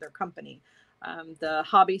sections of their company, the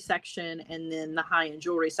hobby section and then the high-end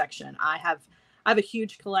jewelry section. I have a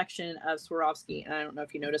huge collection of Swarovski, and I don't know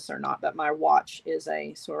if you noticed or not, but my watch is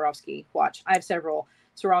a Swarovski watch. I have several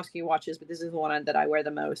Swarovski watches, but this is the one that I wear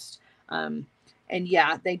the most. And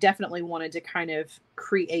yeah, they definitely wanted to kind of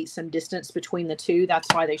create some distance between the two.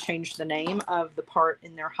 That's why they changed the name of the part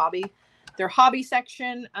in their hobby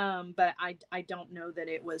section. But I don't know that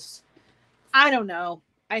it was, I don't know.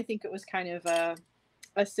 I think it was kind of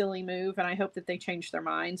a silly move, and I hope that they changed their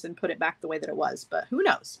minds and put it back the way that it was, but who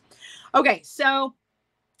knows? Okay, so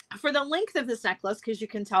for the length of this necklace, because you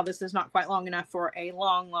can tell this is not quite long enough for a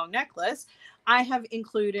long necklace, I have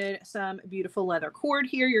included some beautiful leather cord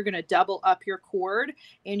here. You're going to double up your cord,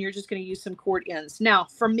 and you're just going to use some cord ends. Now,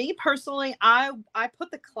 for me personally, I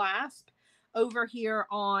put the clasp over here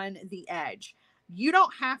on the edge. You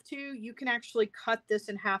don't have to. You can actually cut this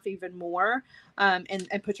in half even more and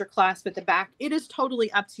put your clasp at the back. It is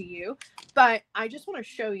totally up to you. But I just want to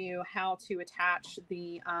show you how to attach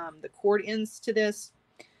the cord ends to this,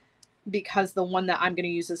 because the one that I'm going to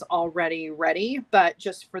use is already ready. But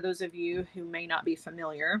just for those of you who may not be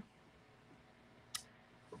familiar,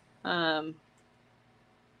 yeah,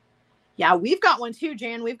 we've got one too,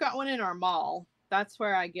 Jan. We've got one in our mall. That's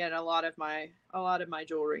where I get a lot of my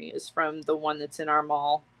jewelry, is from the one that's in our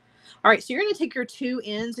mall. All right, so you're going to take your two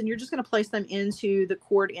ends and you're just going to place them into the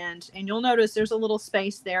cord end, and you'll notice there's a little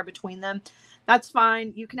space there between them. That's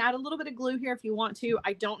fine. You can add a little bit of glue here if you want to.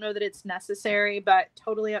 I don't know that it's necessary, but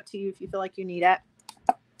totally up to you if you feel like you need it.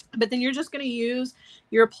 But then you're just going to use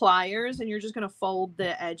your pliers and you're just going to fold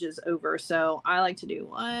the edges over. So I like to do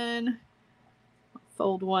one,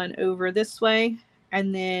 fold one over this way,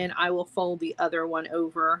 and then I will fold the other one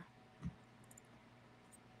over.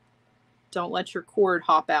 Don't let your cord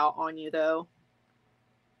hop out on you, though.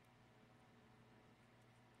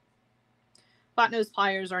 Flat nose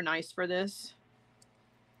pliers are nice for this.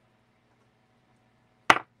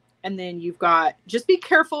 And then you've got, just be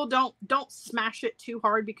careful. Don't smash it too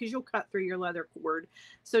hard, because you'll cut through your leather cord.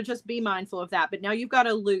 So just be mindful of that. But now you've got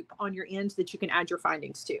a loop on your ends that you can add your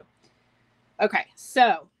findings to. Okay,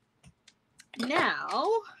 so now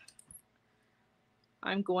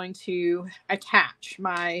I'm going to attach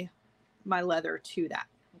my leather to that.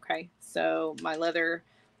 Okay, so my leather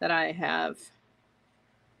that I have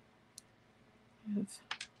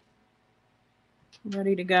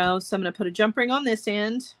ready to go. So I'm going to put a jump ring on this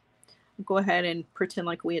end. Go ahead and pretend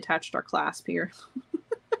like we attached our clasp here.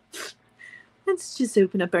 Let's just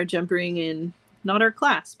open up our jump ring and not our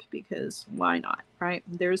clasp, because why not, right?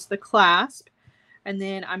 There's the clasp. And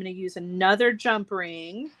then I'm going to use another jump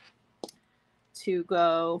ring to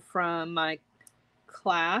go from my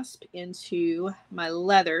clasp into my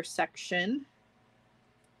leather section.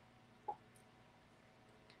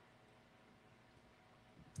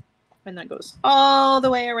 And that goes all the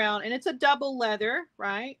way around. And it's a double leather,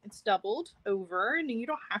 right? It's doubled over. And you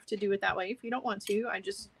don't have to do it that way if you don't want to.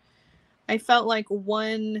 I felt like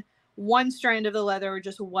one strand of the leather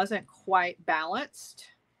just wasn't quite balanced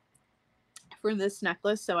for this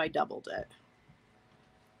necklace, so I doubled it.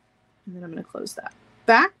 And then I'm going to close that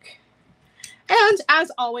back. And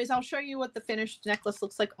as always, I'll show you what the finished necklace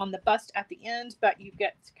looks like on the bust at the end, but you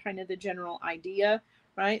get kind of the general idea,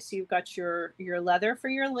 right? So you've got your leather for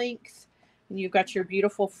your length, and you've got your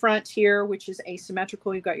beautiful front here, which is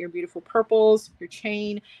asymmetrical. You've got your beautiful purples, your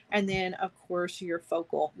chain, and then of course your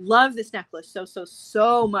focal. Love this necklace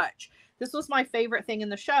so much. This was my favorite thing in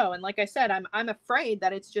the show. And like I said, I'm afraid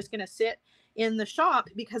that it's just going to sit in the shop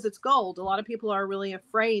because it's gold. A lot of people are really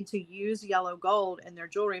afraid to use yellow gold in their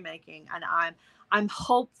jewelry making, and I'm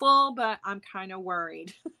hopeful, but I'm kind of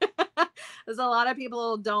worried. There's a lot of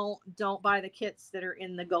people don't buy the kits that are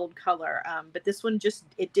in the gold color, but this one just,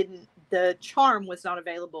 it didn't, the charm was not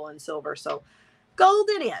available in silver, so gold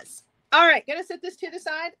it is. All right, gonna set this to the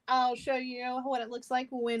side. I'll show you what it looks like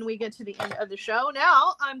when we get to the end of the show.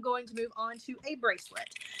 Now I'm going to move on to a bracelet.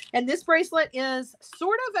 And this bracelet is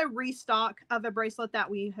sort of a restock of a bracelet that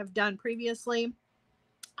we have done previously.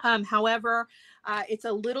 However, it's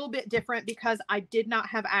a little bit different because I did not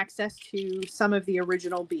have access to some of the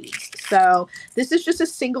original beads. So this is just a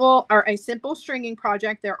simple stringing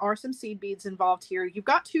project. There are some seed beads involved here. You've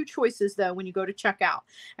got two choices though when you go to checkout,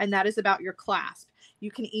 and that is about your clasp. You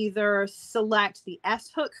can either select the S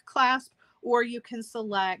hook clasp, or you can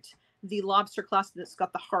select the lobster clasp that's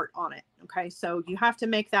got the heart on it. Okay, so you have to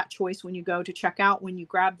make that choice when you go to checkout when you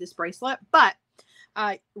grab this bracelet. But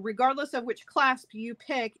regardless of which clasp you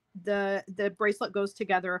pick, the bracelet goes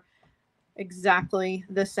together exactly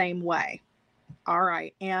the same way. All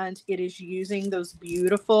right, and it is using those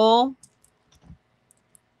beautiful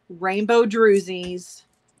rainbow drusies.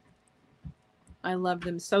 I love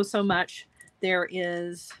them so much. There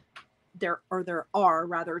are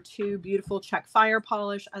rather two beautiful check fire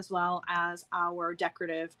polish, as well as our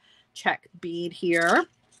decorative check bead here.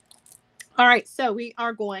 All right, so we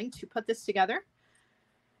are going to put this together.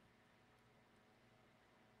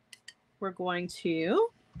 We're going to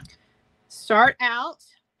start out,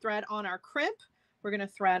 thread on our crimp. We're going to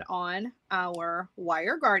thread on our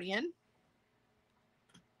wire guardian.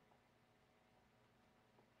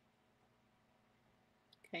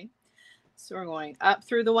 Okay, so we're going up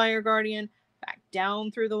through the wire guardian, back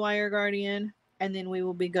down through the wire guardian, and then we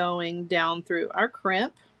will be going down through our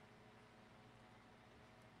crimp.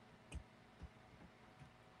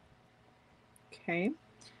 Okay,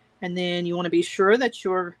 and then you want to be sure that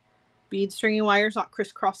your bead stringing wire is not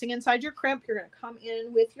crisscrossing inside your crimp. You're going to come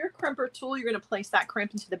in with your crimper tool. You're going to place that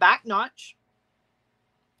crimp into the back notch,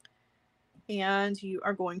 and you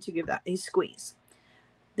are going to give that a squeeze.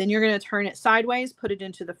 Then you're going to turn it sideways, put it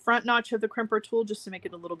into the front notch of the crimper tool just to make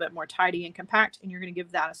it a little bit more tidy and compact, and you're going to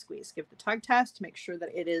give that a squeeze. Give the tug test to make sure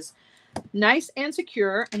that it is nice and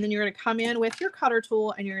secure, and then you're going to come in with your cutter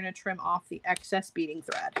tool and you're going to trim off the excess beading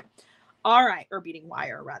thread. All right, or beading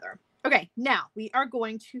wire rather. Okay, now we are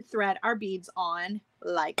going to thread our beads on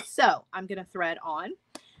like so. I'm going to thread on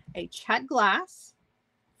a check glass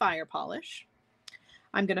fire polish.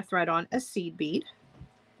 I'm going to thread on a seed bead.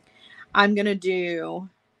 I'm going to do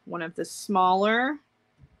one of the smaller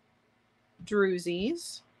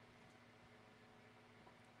drusies.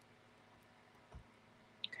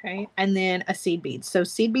 Okay, and then a seed bead. So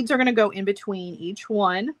seed beads are going to go in between each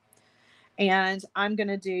one. And I'm going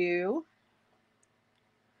to do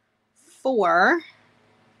 4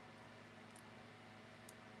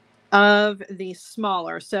 of the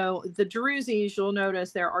smaller. So the drusies, you'll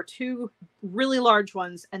notice there are 2 really large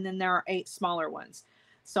ones, and then there are 8 smaller ones.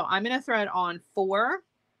 So I'm going to thread on 4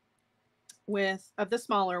 of the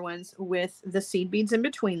smaller ones with the seed beads in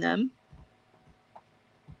between them.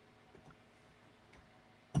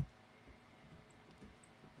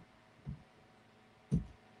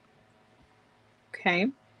 Okay.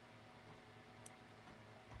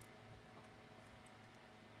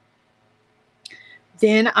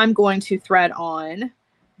 Then I'm going to thread on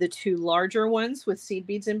the 2 larger ones with seed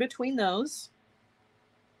beads in between those.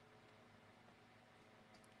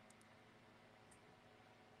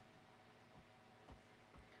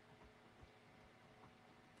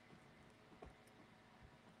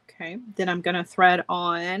 Okay, then I'm going to thread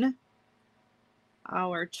on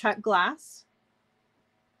our check glass.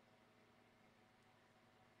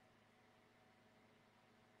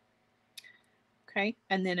 Okay,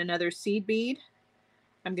 and then another seed bead.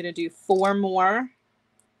 I'm going to do 4 more.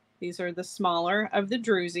 These are the smaller of the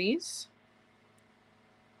drusies.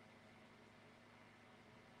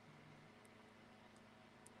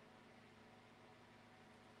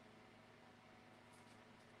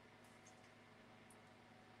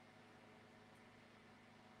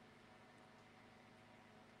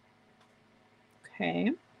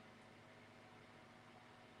 Okay.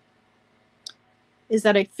 Is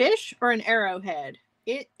that a fish or an arrowhead?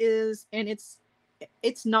 It is, and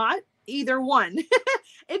it's not either one.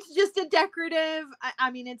 It's just a decorative.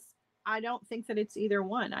 I mean, I don't think that it's either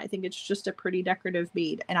one. I think it's just a pretty decorative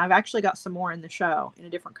bead. And I've actually got some more in the show in a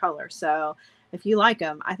different color. So if you like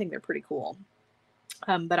them, I think they're pretty cool.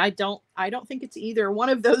 But I don't think it's either one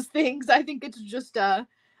of those things. I think it's just a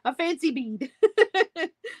fancy bead.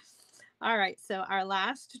 All right, so our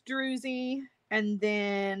last druzy, and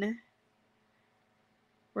then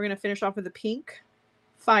we're going to finish off with a pink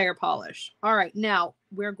fire polish. All right, now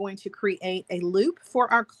we're going to create a loop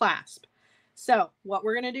for our clasp. So what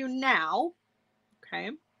we're going to do now,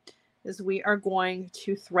 okay, is we are going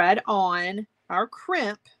to thread on our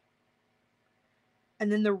crimp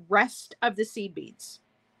and then the rest of the seed beads.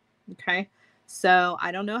 Okay, so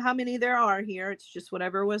I don't know how many there are here. It's just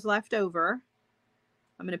whatever was left over.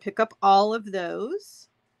 I'm going to pick up all of those.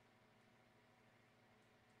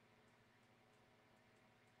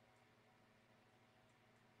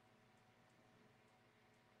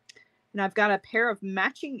 And I've got a pair of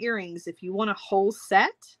matching earrings. If you want a whole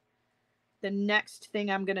set, the next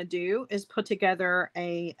thing I'm going to do is put together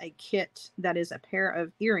a kit that is a pair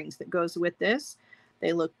of earrings that goes with this.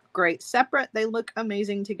 They look great separate. They look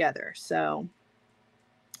amazing together. So,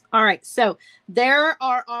 all right. So there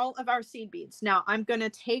are all of our seed beads. Now I'm going to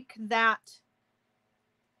take that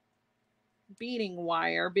beading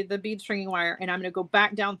wire, the bead stringing wire, and I'm going to go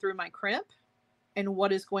back down through my crimp. And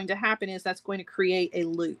what is going to happen is that's going to create a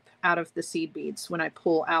loop out of the seed beads when I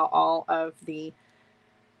pull out all of the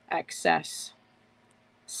excess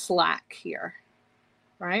slack here,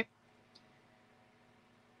 right?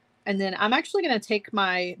 And then I'm actually going to take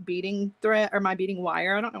my beading thread or my beading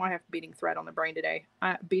wire. I don't know why I have beading thread on the brain today.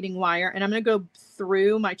 Beading wire. And I'm going to go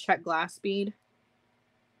through my check glass bead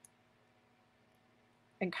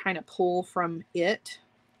and kind of pull from it.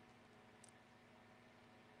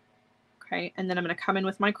 Okay, and then I'm going to come in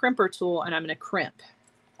with my crimper tool and I'm going to crimp.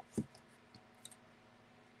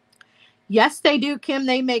 Yes, they do, Kim.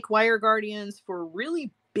 They make wire guardians for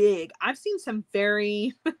really big. I've seen some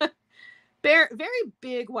very, very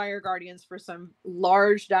big wire guardians for some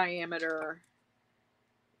large diameter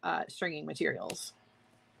stringing materials.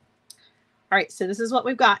 All right, so this is what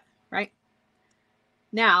we've got, right?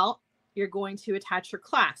 Now you're going to attach your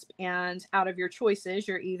clasp, and out of your choices,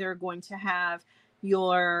 you're either going to have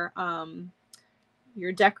your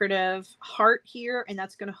decorative heart here, and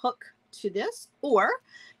that's going to hook to this, or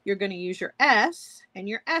you're going to use your S, and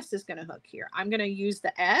your S is going to hook here. I'm going to use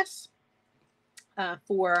the S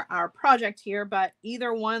for our project here, but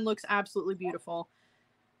either one looks absolutely beautiful.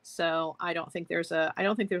 So I don't think there's a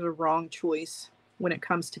wrong choice when it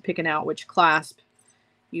comes to picking out which clasp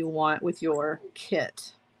you want with your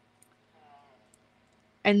kit.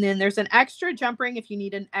 And then there's an extra jump ring if you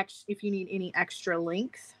need any extra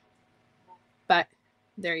length. But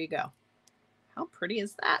there you go. How pretty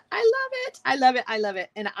is that? I love it. I love it. I love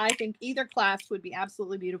it. And I think either clasp would be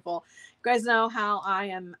absolutely beautiful. You guys know how I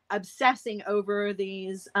am obsessing over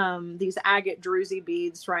these agate druzy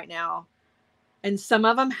beads right now. And some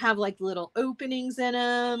of them have like little openings in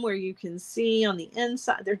them where you can see on the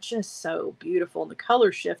inside. They're just so beautiful. The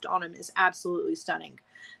color shift on them is absolutely stunning.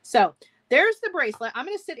 So there's the bracelet. I'm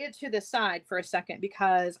going to sit it to the side for a second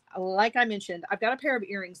because, like I mentioned, I've got a pair of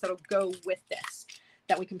earrings that'll go with this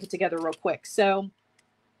that we can put together real quick. So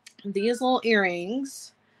these little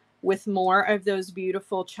earrings with more of those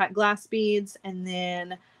beautiful check glass beads, and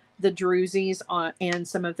then the druzies on and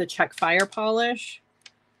some of the check fire polish.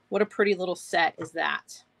 What a pretty little set is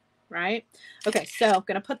that, right? Okay, so I'm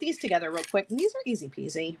going to put these together real quick. And these are easy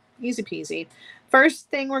peasy, easy peasy. First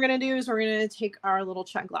thing we're going to do is we're going to take our little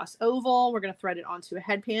check glass oval. We're going to thread it onto a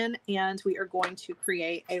head pin, and we are going to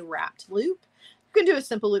create a wrapped loop. You can do a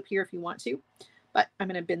simple loop here if you want to, but I'm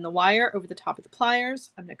going to bend the wire over the top of the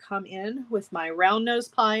pliers. I'm going to come in with my round nose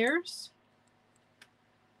pliers,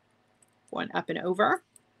 going up and over.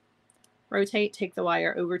 Rotate, take the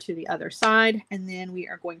wire over to the other side, and then we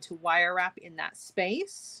are going to wire wrap in that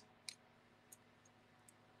space.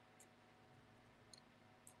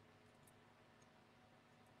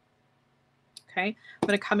 Okay, I'm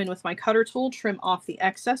going to come in with my cutter tool, trim off the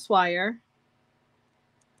excess wire.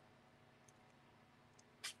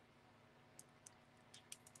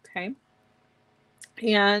 Okay,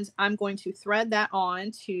 and I'm going to thread that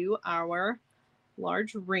on to our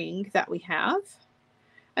large ring that we have.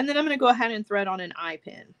 And then I'm going to go ahead and thread on an eye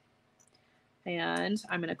pin. And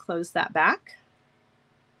I'm going to close that back.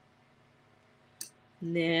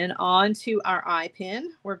 And then on to our eye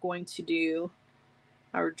pin, we're going to do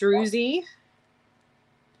our druzy.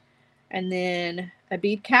 And then a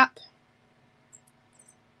bead cap.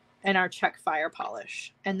 and our check fire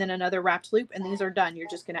polish, and then another wrapped loop, and these are done. You're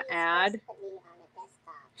just going to add,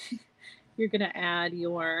 you're going to add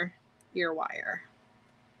your ear wire.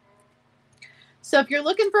 So if you're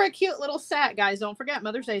looking for a cute little set, guys, don't forget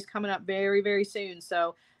Mother's Day is coming up very, very soon.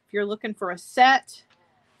 So if you're looking for a set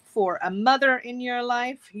for a mother in your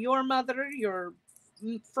life, your mother, your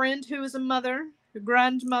friend who is a mother, your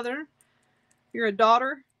grandmother, you're a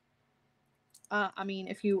daughter, I mean,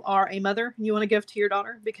 if you are a mother, you want to give to your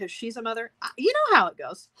daughter because she's a mother, you know how it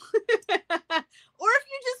goes. Or if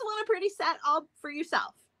you just want a pretty set all for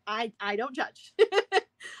yourself, I don't judge.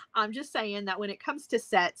 I'm just saying that when it comes to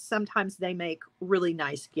sets, sometimes they make really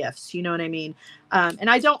nice gifts. You know what I mean? And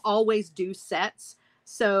I don't always do sets.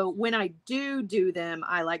 So when I do them,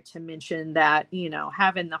 I like to mention that, you know,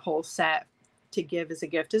 having the whole set to give as a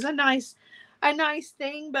gift is a nice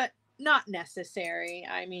thing, but not necessary.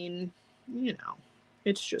 I mean, you know,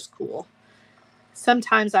 it's just cool.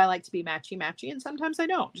 Sometimes I like to be matchy and sometimes I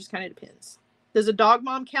don't. Just kind of depends. Does a dog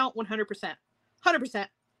mom count? 100%. 100%.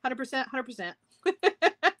 100%. 100%.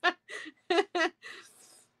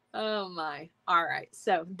 Oh my. All right.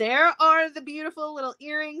 So there are the beautiful little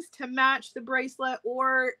earrings to match the bracelet,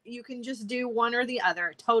 or you can just do one or the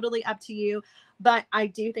other. Totally up to you. But I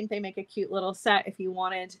do think they make a cute little set if you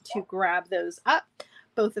wanted to grab those up.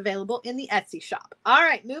 Both available in the Etsy shop. All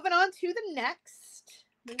right, moving on to the next.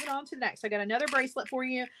 I got another bracelet for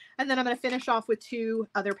you, and then I'm going to finish off with 2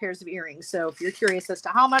 other pairs of earrings. So if you're curious as to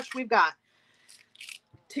how much we've got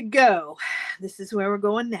to go, this is where we're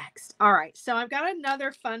going next. All right, so I've got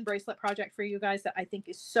another fun bracelet project for you guys that I think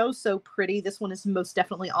is so pretty. This one is most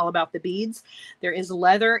definitely all about the beads. There is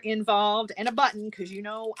leather involved and a button, because you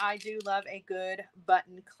know I do love a good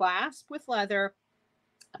button clasp with leather.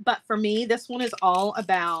 But for me, this one is all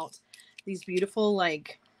about these beautiful,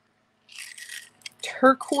 like,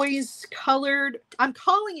 turquoise colored, I'm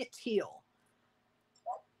calling it teal.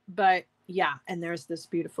 But yeah, and there's this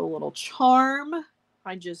beautiful little charm.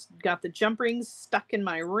 I just got the jump rings stuck in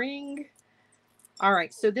my ring. All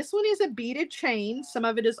right, so this one is a beaded chain. Some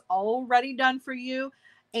of it is already done for you.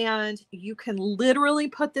 And you can literally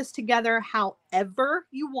put this together however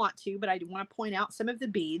you want to. But I do want to point out some of the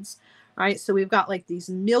beads. All right, so we've got like these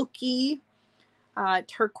milky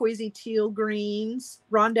turquoisey teal greens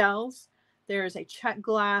rondelles. There's a check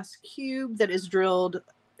glass cube that is drilled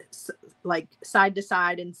like side to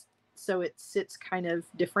side, and so it sits kind of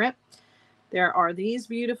different. There are these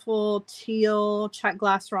beautiful teal check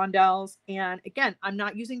glass rondelles. And again, I'm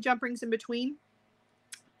not using jump rings in between.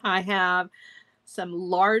 I have some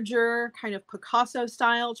larger kind of Picasso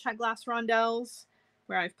style check glass rondelles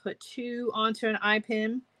where I've put 2 onto an eye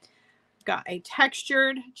pin. Got a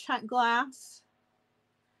textured check glass.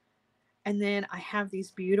 And then I have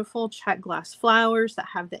these beautiful check glass flowers that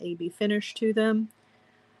have the AB finish to them.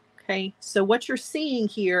 Okay, so what you're seeing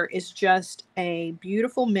here is just a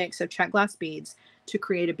beautiful mix of check glass beads to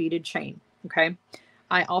create a beaded chain. Okay,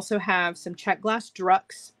 I also have some check glass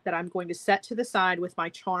drucks that I'm going to set to the side with my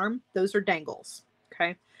charm. Those are dangles.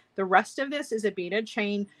 Okay, the rest of this is a beaded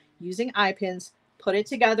chain using eye pins. Put it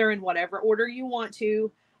together in whatever order you want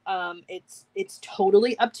to. It's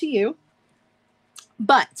totally up to you.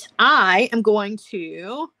 But I am going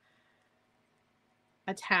to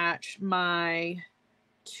attach my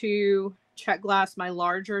 2 check glass, my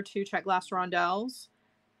larger 2 check glass rondelles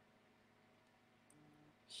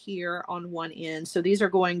here on one end. So these are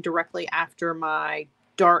going directly after my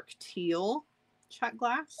dark teal check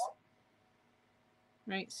glass.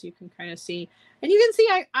 Right, so you can kind of see, and you can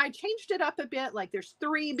see I changed it up a bit. Like there's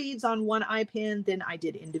 3 beads on one eye pin, then I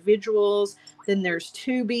did individuals, then there's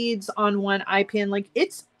 2 beads on one eye pin. Like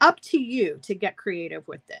it's up to you to get creative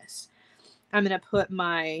with this. I'm going to put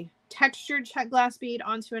my textured check glass bead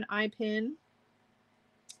onto an eye pin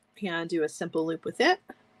and do a simple loop with it.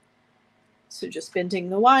 So just bending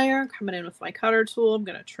the wire, coming in with my cutter tool. I'm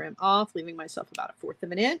going to trim off, leaving myself about 1/4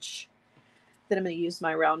 of an inch. Then I'm going to use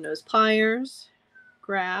my round nose pliers.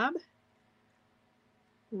 Grab,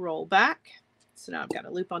 roll back. So now I've got a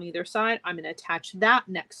loop on either side. I'm going to attach that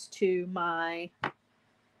next to my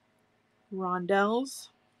rondelles,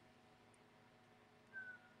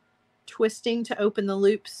 twisting to open the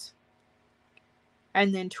loops,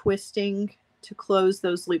 and then twisting to close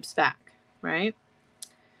those loops back, right?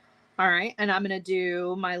 All right, and I'm going to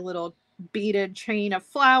do my little beaded chain of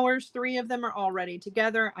flowers. 3 of them are already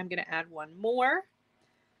together. I'm going to add 1 more.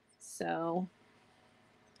 So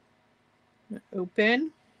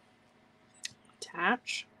open,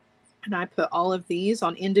 attach, and I put all of these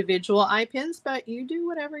on individual eye pins, but you do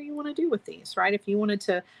whatever you want to do with these, right? If you wanted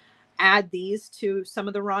to add these to some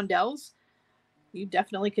of the rondelles, you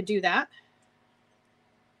definitely could do that.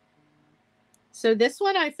 So this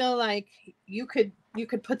one, I feel like you could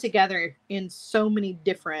put together in so many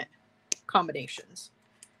different combinations.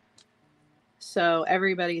 So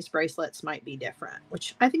everybody's bracelets might be different,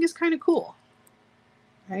 which I think is kind of cool.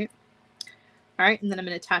 Right. All right. And then I'm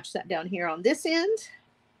going to attach that down here on this end.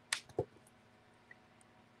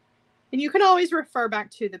 And you can always refer back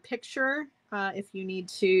to the picture if you need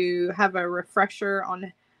to have a refresher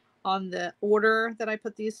on the order that I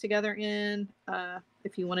put these together in,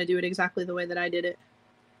 if you want to do it exactly the way that I did it,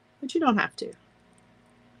 but you don't have to, like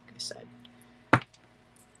I said.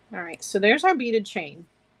 All right, so there's our beaded chain.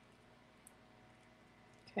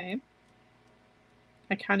 Okay.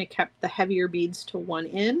 I kind of kept the heavier beads to one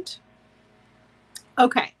end.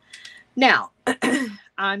 Okay, now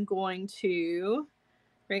I'm going to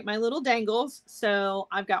create my little dangles. So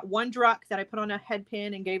I've got one druck that I put on a head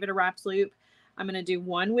pin and gave it a wrapped loop. I'm going to do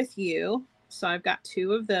one with you. So I've got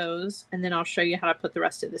 2 of those, and then I'll show you how to put the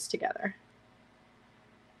rest of this together.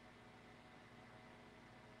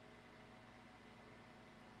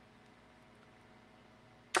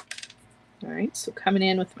 All right, so coming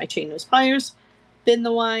in with my chain nose pliers, bend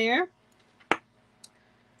the wire.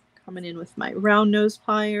 Coming in with my round nose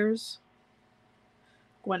pliers,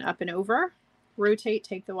 going up and over, rotate,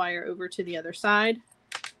 take the wire over to the other side.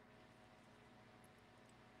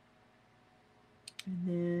 And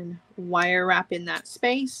then wire wrap in that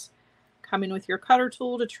space. Come in with your cutter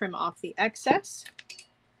tool to trim off the excess.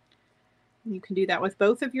 You can do that with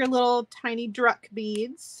both of your little tiny druck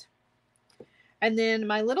beads. And then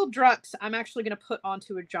my little drucks, I'm actually going to put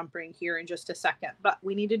onto a jump ring here in just a second, but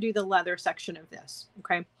we need to do the leather section of this.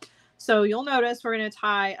 Okay. So you'll notice we're going to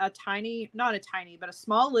tie a tiny, not a tiny, but a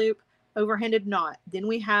small loop, overhanded knot. Then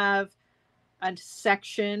we have a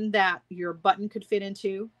section that your button could fit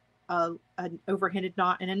into, an overhanded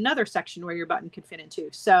knot, and another section where your button could fit into.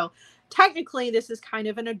 So technically this is kind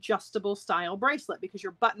of an adjustable style bracelet because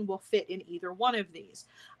your button will fit in either one of these.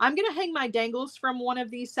 I'm going to hang my dangles from one of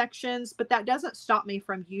these sections, but that doesn't stop me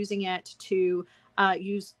from using it to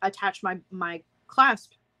attach my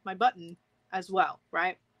clasp, my button as well,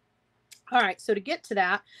 right? All right, so to get to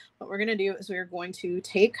that, what we're going to do is we're going to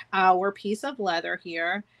take our piece of leather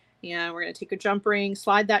here, and we're going to take a jump ring,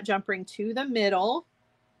 slide that jump ring to the middle.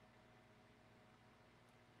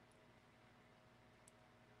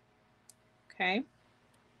 Okay.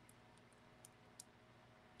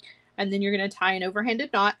 And then you're going to tie an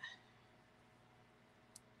overhanded knot.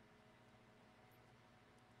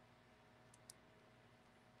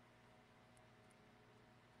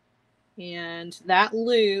 And that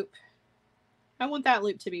loop, I want that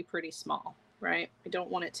loop to be pretty small, right? I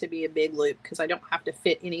don't want it to be a big loop because I don't have to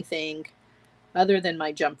fit anything other than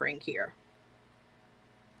my jump ring here.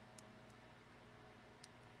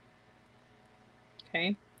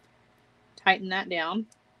 Okay. Tighten that down.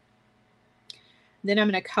 Then I'm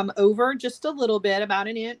going to come over just a little bit, about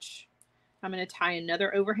an inch. I'm going to tie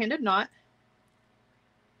another overhanded knot.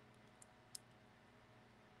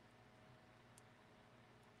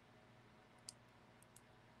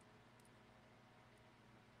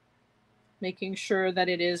 Making sure that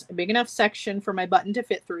it is a big enough section for my button to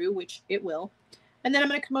fit through, which it will. And then I'm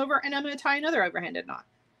going to come over and I'm going to tie another overhanded knot.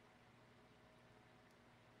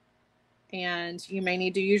 And you may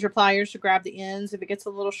need to use your pliers to grab the ends if it gets a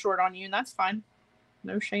little short on you, and that's fine.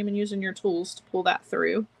 No shame in using your tools to pull that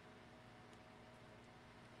through.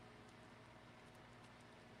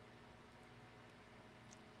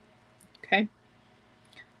 Okay.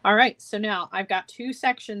 All right, so now I've got 2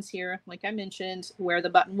 sections here, like I mentioned, where the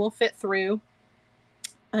button will fit through.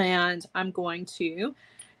 And I'm going to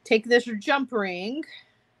take this jump ring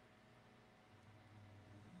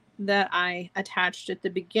that I attached at the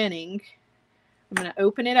beginning. I'm going to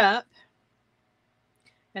open it up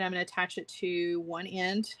and I'm going to attach it to one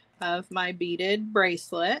end of my beaded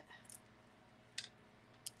bracelet.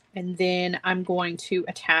 And then I'm going to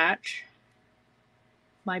attach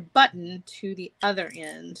my button to the other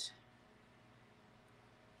end.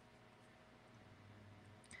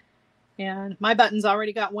 And my button's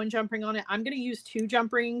already got 1 jump ring on it. I'm going to use 2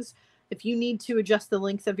 jump rings. If you need to adjust the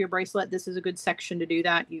length of your bracelet, this is a good section to do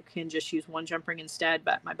that. You can just use 1 jump ring instead,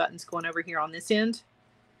 but my button's going over here on this end.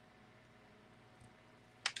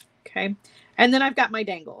 Okay. And then I've got my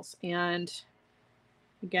dangles. And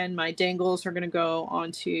again, my dangles are going to go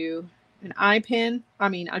onto an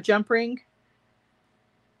a jump ring.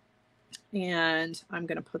 And I'm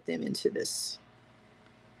going to put them into this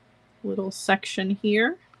little section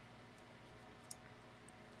here.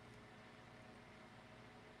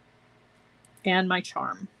 And my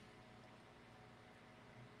charm.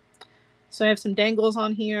 So I have some dangles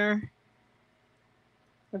on here.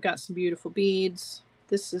 I've got some beautiful beads.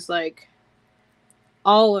 This is like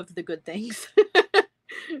all of the good things.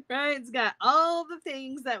 Right? It's got all the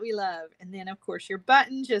things that we love. And then, of course, your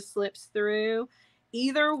button just slips through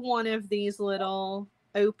either one of these little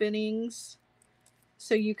openings.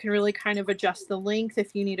 So you can really kind of adjust the length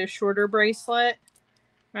if you need a shorter bracelet,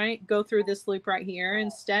 right? Go through this loop right here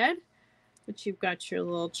instead. But you've got your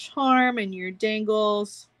little charm and your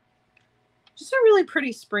dangles. Just a really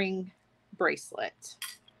pretty spring bracelet.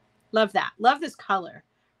 Love that. Love this color.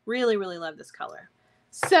 Really, really love this color.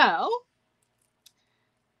 So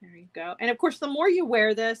there you go. And of course, the more you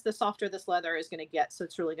wear this, the softer this leather is going to get. So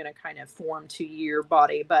it's really going to kind of form to your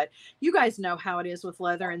body. But you guys know how it is with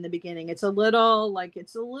leather in the beginning. It's a little, I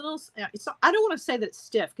don't want to say that it's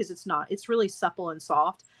stiff because it's not. It's really supple and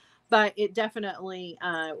soft. But it definitely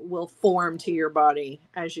will form to your body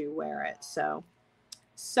as you wear it. So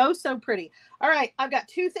pretty. All right, I've got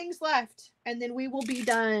 2 things left, and then we will be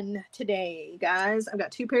done today, guys. I've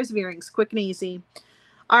got 2 pairs of earrings, quick and easy.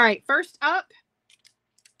 All right, first up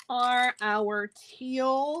are our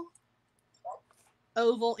teal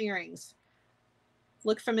oval earrings.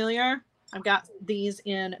 Look familiar? I've got these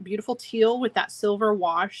in beautiful teal with that silver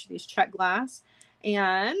wash, these check glass,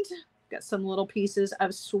 and got some little pieces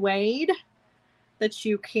of suede that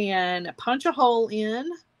you can punch a hole in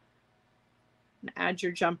and add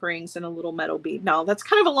your jump rings and a little metal bead. Now, that's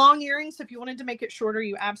kind of a long earring, so if you wanted to make it shorter,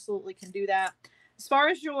 you absolutely can do that. As far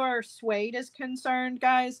as your suede is concerned,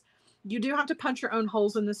 guys, you do have to punch your own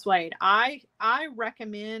holes in the suede. I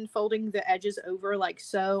recommend folding the edges over like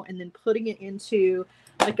so and then putting it into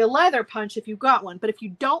like a leather punch if you've got one. But if you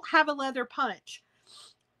don't have a leather punch,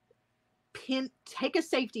 take a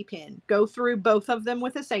safety pin, go through both of them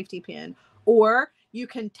with a safety pin, or you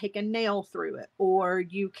can take a nail through it, or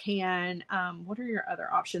you can, what are your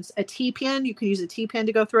other options? A T-pin, you can use a T-pin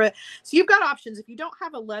to go through it. So you've got options. If you don't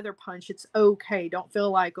have a leather punch, it's okay. Don't feel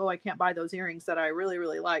like, oh, I can't buy those earrings that I really,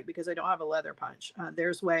 really like because I don't have a leather punch.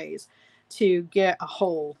 There's ways to get a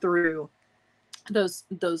hole through those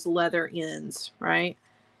leather ends, right?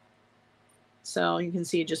 So you can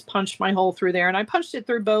see, just punched my hole through there, and I punched it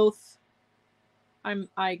through both.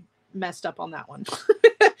 I messed up on that one,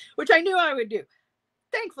 which I knew I would do.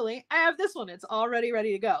 Thankfully, I have this one. It's already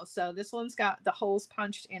ready to go. So this one's got the holes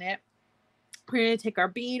punched in it. We're going to take our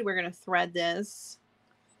bead. We're going to thread this.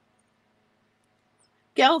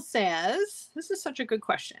 Gail says, this is such a good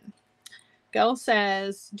question. Gail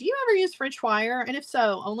says, do you ever use French wire? And if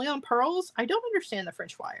so, only on pearls? I don't understand the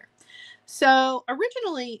French wire. So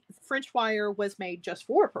originally, French wire was made just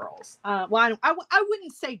for pearls. Well, I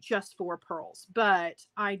wouldn't say just for pearls, but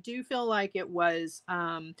I do feel like it was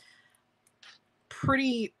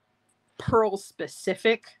pretty pearl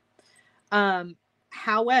specific.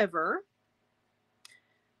 However,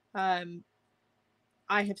 I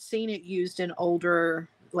have seen it used in older,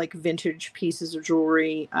 like vintage pieces of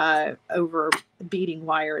jewelry over beading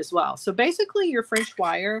wire as well. So basically, your French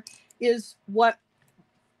wire is what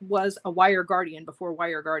was a wire guardian before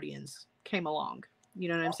wire guardians came along. You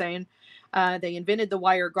know what I'm saying? They invented the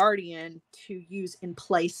wire guardian to use in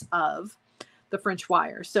place of the French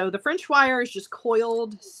wire. So the French wire is just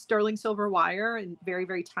coiled sterling silver wire and very,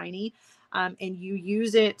 very tiny. And you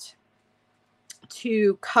use it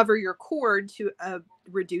to cover your cord to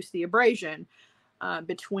reduce the abrasion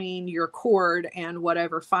between your cord and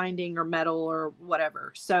whatever finding or metal or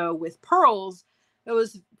whatever. So with pearls,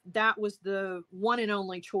 that was the one and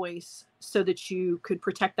only choice so that you could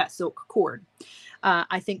protect that silk cord.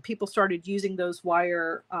 I think people started using those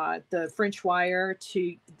the French wire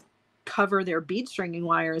to cover their bead stringing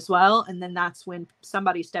wire as well. And then that's when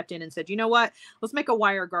somebody stepped in and said, you know what, let's make a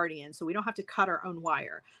wire guardian so we don't have to cut our own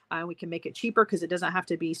wire. We can make it cheaper because it doesn't have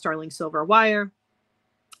to be sterling silver wire.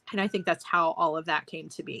 And I think that's how all of that came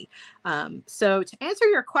to be. So to answer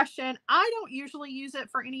your question, I don't usually use it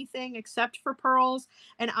for anything except for pearls.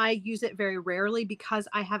 And I use it very rarely because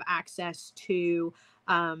I have access to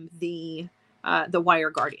the wire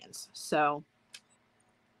guardians. So,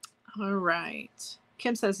 all right.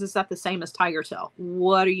 Kim says, is that the same as tiger tail?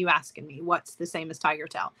 What are you asking me? What's the same as tiger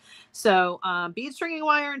tail? So bead stringing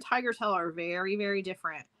wire and tiger tail are very, very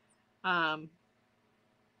different.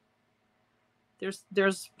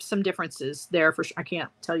 There's some differences there for sure. I can't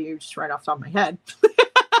tell you just right off the top of my head,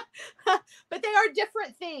 but they are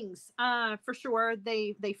different things for sure.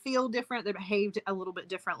 They feel different. They behaved a little bit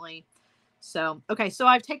differently. So, okay. So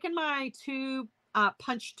I've taken my 2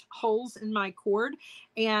 punched holes in my cord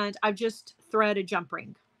and I've just thread a jump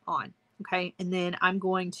ring on. Okay. And then I'm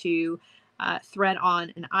going to thread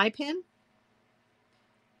on an eye pin,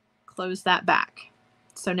 close that back.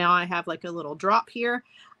 So now I have like a little drop here.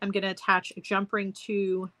 I'm going to attach a jump ring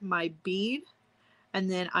to my bead And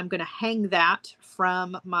then I'm going to hang that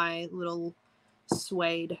from my little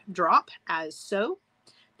suede drop as so.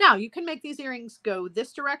 Now you can make these earrings go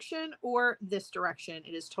this direction or this direction.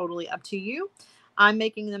 It is totally up to you. I'm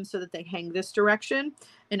making them so that they hang this direction,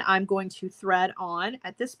 and I'm going to thread on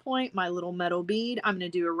at this point my little metal bead. I'm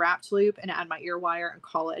going to do a wrapped loop and add my ear wire and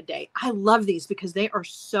call it a day. I love these because they are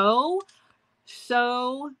so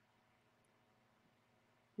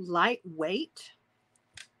lightweight.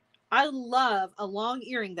 I love a long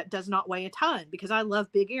earring that does not weigh a ton because I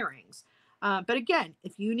love big earrings. But again,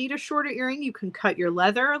 if you need a shorter earring, you can cut your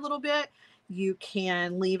leather a little bit. You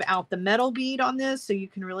can leave out the metal bead on this, so you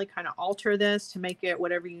can really kind of alter this to make it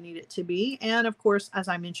whatever you need it to be. And of course, as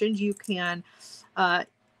I mentioned, you can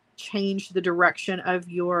change the direction of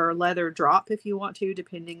your leather drop if you want to,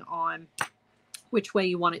 depending on which way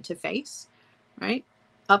you want it to face, right?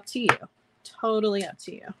 Up to you. Totally up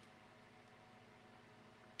to you.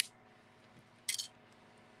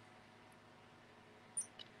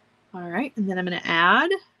 All right, and then I'm going to add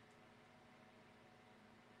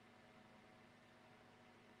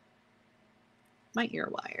my ear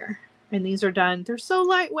wire. And these are done. They're so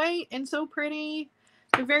lightweight and so pretty.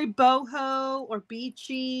 They're very boho or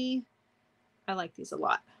beachy. I like these a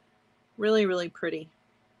lot. Really, really pretty.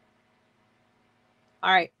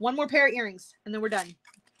 All right, one more pair of earrings and then we're done.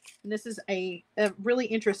 And this is a really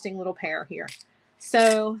interesting little pair here.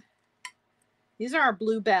 So these are our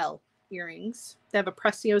Bluebell earrings. They have a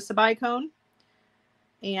Preciosa bicone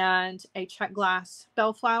and a check glass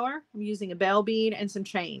bellflower. I'm using a bell bead and some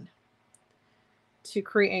chain to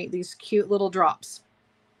create these cute little drops.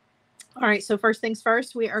 All right, so first things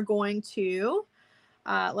first, we are going to,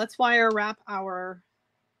 let's wire wrap our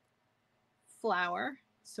flower.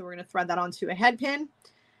 So we're going to thread that onto a head pin.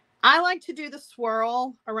 I like to do the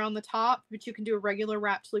swirl around the top, but you can do a regular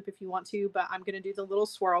wrapped loop if you want to, but I'm going to do the little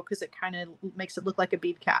swirl because it kind of makes it look like a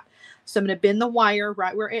bead cap. So I'm going to bend the wire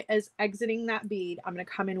right where it is exiting that bead. I'm going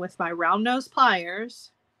to come in with my round nose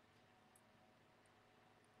pliers,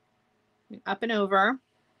 up and over,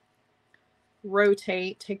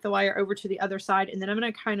 rotate, take the wire over to the other side, and then I'm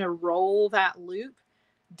going to kind of roll that loop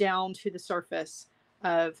down to the surface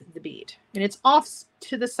of the bead. And it's off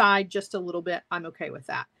to the side just a little bit. I'm okay with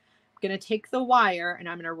that. I'm going to take the wire and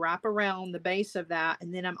I'm going to wrap around the base of that,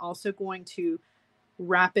 and then I'm also going to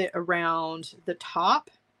wrap it around the top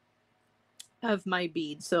of my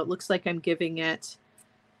bead so it looks like I'm giving it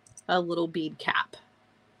a little bead cap.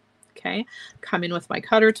 Okay, come in with my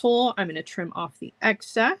cutter tool. I'm going to trim off the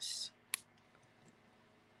excess.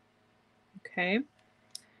 Okay,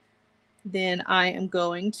 then I am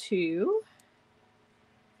going to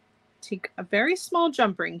take a very small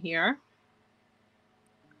jump ring here,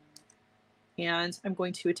 and I'm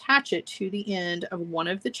going to attach it to the end of one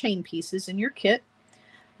of the chain pieces in your kit.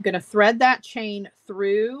 I'm going to thread that chain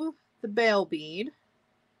through the bell bead.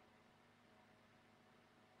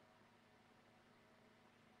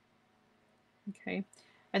 Okay,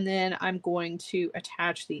 and then I'm going to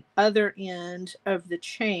attach the other end of the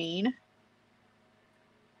chain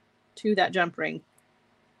to that jump ring.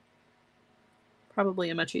 Probably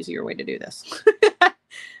a much easier way to do this.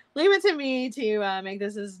 Leave it to me to make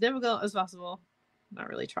this as difficult as possible. I'm not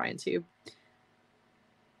really trying to.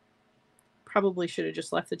 Probably should have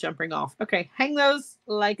just left the jump ring off. Okay, hang those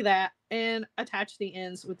like that and attach the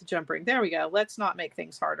ends with the jump ring. There we go. Let's not make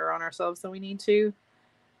things harder on ourselves than we need to.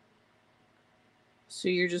 So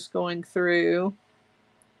you're just going through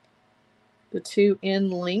the two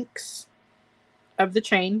end links of the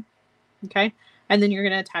chain. Okay, and then you're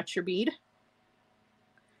going to attach your bead.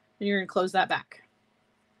 And you're going to close that back.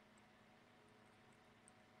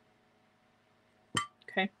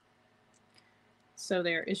 Okay. So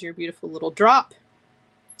there is your beautiful little drop.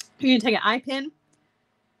 You're going to take an eye pin.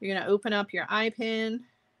 You're going to open up your eye pin.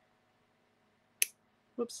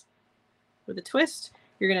 Whoops. With a twist.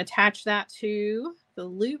 You're going to attach that to the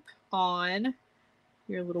loop on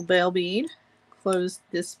your little bell bead. Close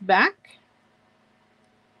this back.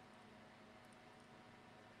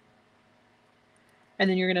 And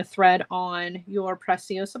then you're going to thread on your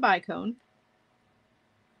Preciosa bicone.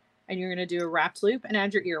 And you're going to do a wrapped loop and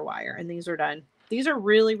add your ear wire. And these are done. These are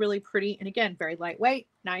really, really pretty. And again, very lightweight.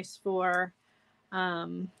 Nice for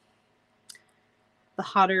the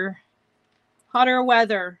hotter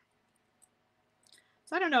weather.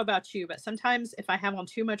 So I don't know about you, but sometimes if I have on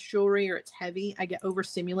too much jewelry or it's heavy, I get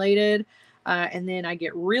overstimulated. And then I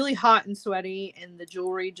get really hot and sweaty. And the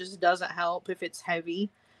jewelry just doesn't help if it's heavy.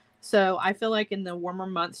 So I feel like in the warmer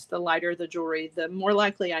months, the lighter the jewelry, the more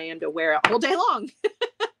likely I am to wear it all day long.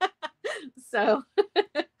 So,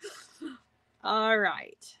 all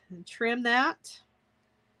right. And trim that.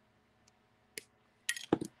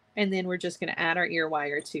 And then we're just going to add our ear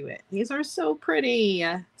wire to it. These are so pretty.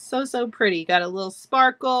 So pretty. Got a little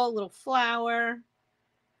sparkle, a little flower.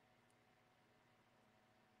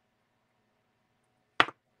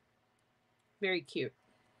 Very cute.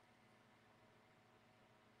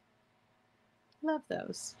 Love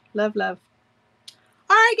those. Love, love.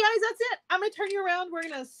 All right, guys, that's it. I'm going to turn you around. We're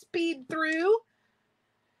going to speed through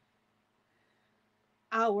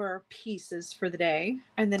our pieces for the day,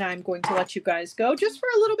 and then I'm going to let you guys go just for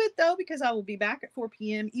a little bit though, because I will be back at 4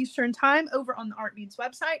 p.m. Eastern time over on the Art Beads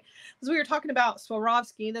website, as we were talking about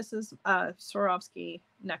Swarovski. This is a Swarovski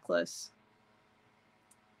necklace.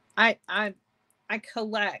 I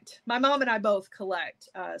collect, my mom and I both collect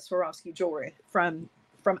Swarovski jewelry from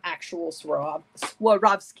actual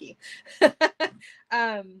Swarovski.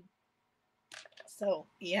 So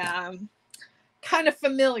yeah, kind of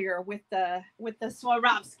familiar with the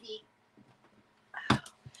Swarovski.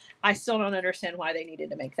 I still don't understand why they needed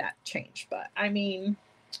to make that change, but I mean,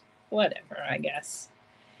 whatever, I guess.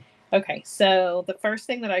 Okay, so the first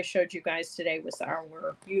thing that I showed you guys today was our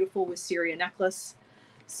beautiful wisteria necklace.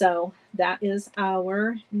 So that is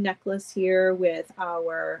our necklace here with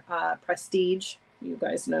our prestige, you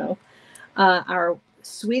guys know. Our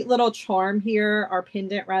sweet little charm here, our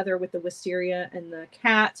pendant rather, with the wisteria and the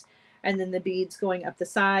cat. And then the beads going up the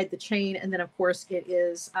side, the chain, and then of course it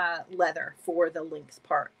is leather for the length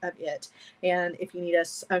part of it. And if you need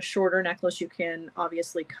a shorter necklace, you can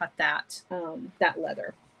obviously cut that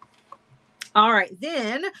leather. All right,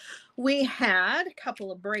 then we had a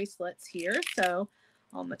couple of bracelets here. So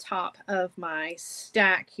on the top of my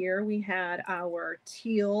stack here, we had our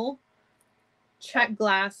teal check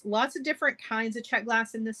glass, lots of different kinds of check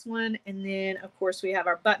glass in this one. And then of course we have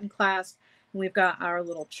our button clasp. We've got our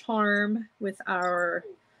little charm with our,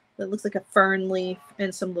 that looks like a fern leaf,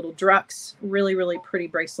 and some little drucks. Really, really pretty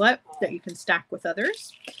bracelet that you can stack with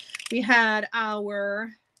others. We had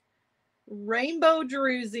our rainbow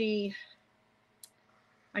druzy.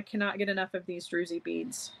 I cannot get enough of these druzy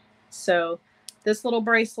beads. So this little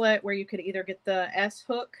bracelet where you could either get the S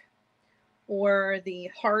hook or the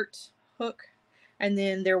heart hook. And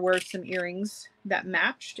then there were some earrings that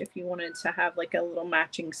matched if you wanted to have like a little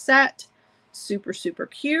matching set. Super, super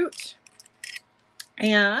cute.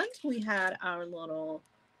 And we had our little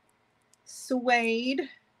suede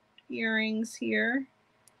earrings here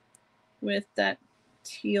with that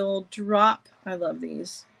teal drop. I love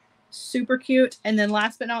these. Super cute. And then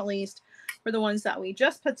last but not least, for the ones that we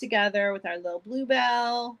just put together with our little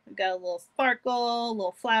bluebell, we've got a little sparkle, a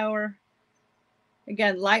little flower.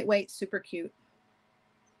 Again, lightweight, super cute.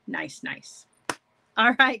 Nice, nice.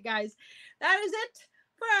 All right, guys, that is it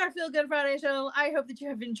for our Feel Good Friday show. I hope that you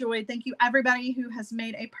have enjoyed. Thank you, everybody who has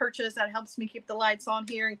made a purchase. That helps me keep the lights on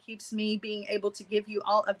here and keeps me being able to give you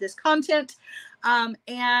all of this content.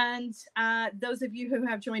 And those of you who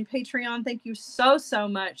have joined Patreon, thank you so, so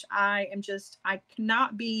much. I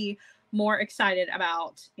cannot be more excited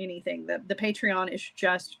about anything. The Patreon is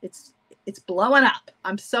just, it's blowing up.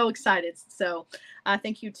 I'm so excited. So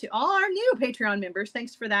thank you to all our new Patreon members.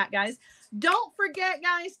 Thanks for that, guys. Don't forget,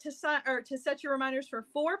 guys, to set your reminders for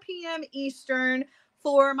 4 p.m. Eastern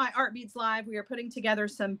for my Art Beads Live. We are putting together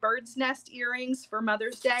some bird's nest earrings for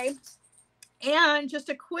Mother's Day. And just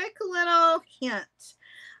a quick little hint.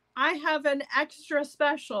 I have an extra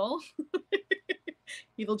special.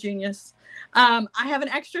 Evil genius. I have an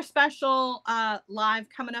extra special live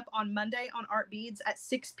coming up on Monday on Art Beads at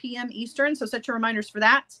 6 p.m. Eastern. So set your reminders for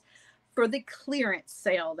that, for the clearance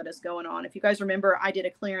sale that is going on. If you guys remember, I did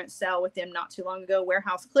a clearance sale with them not too long ago,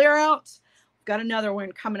 warehouse clear out. Got another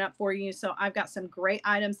one coming up for you. So I've got some great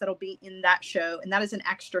items that'll be in that show. And that is an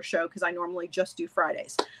extra show because I normally just do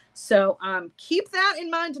Fridays. So keep that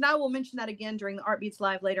in mind. And I will mention that again during the Art Beads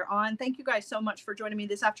Live later on. Thank you guys so much for joining me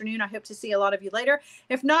this afternoon. I hope to see a lot of you later.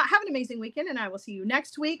 If not, have an amazing weekend. And I will see you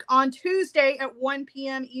next week on Tuesday at 1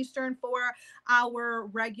 p.m. Eastern for our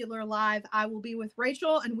regular live. I will be with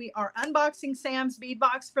Rachel and we are unboxing Sam's bead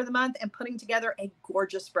box for the month and putting together a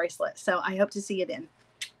gorgeous bracelet. So I hope to see you then.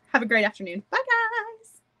 Have a great afternoon. Bye, guys.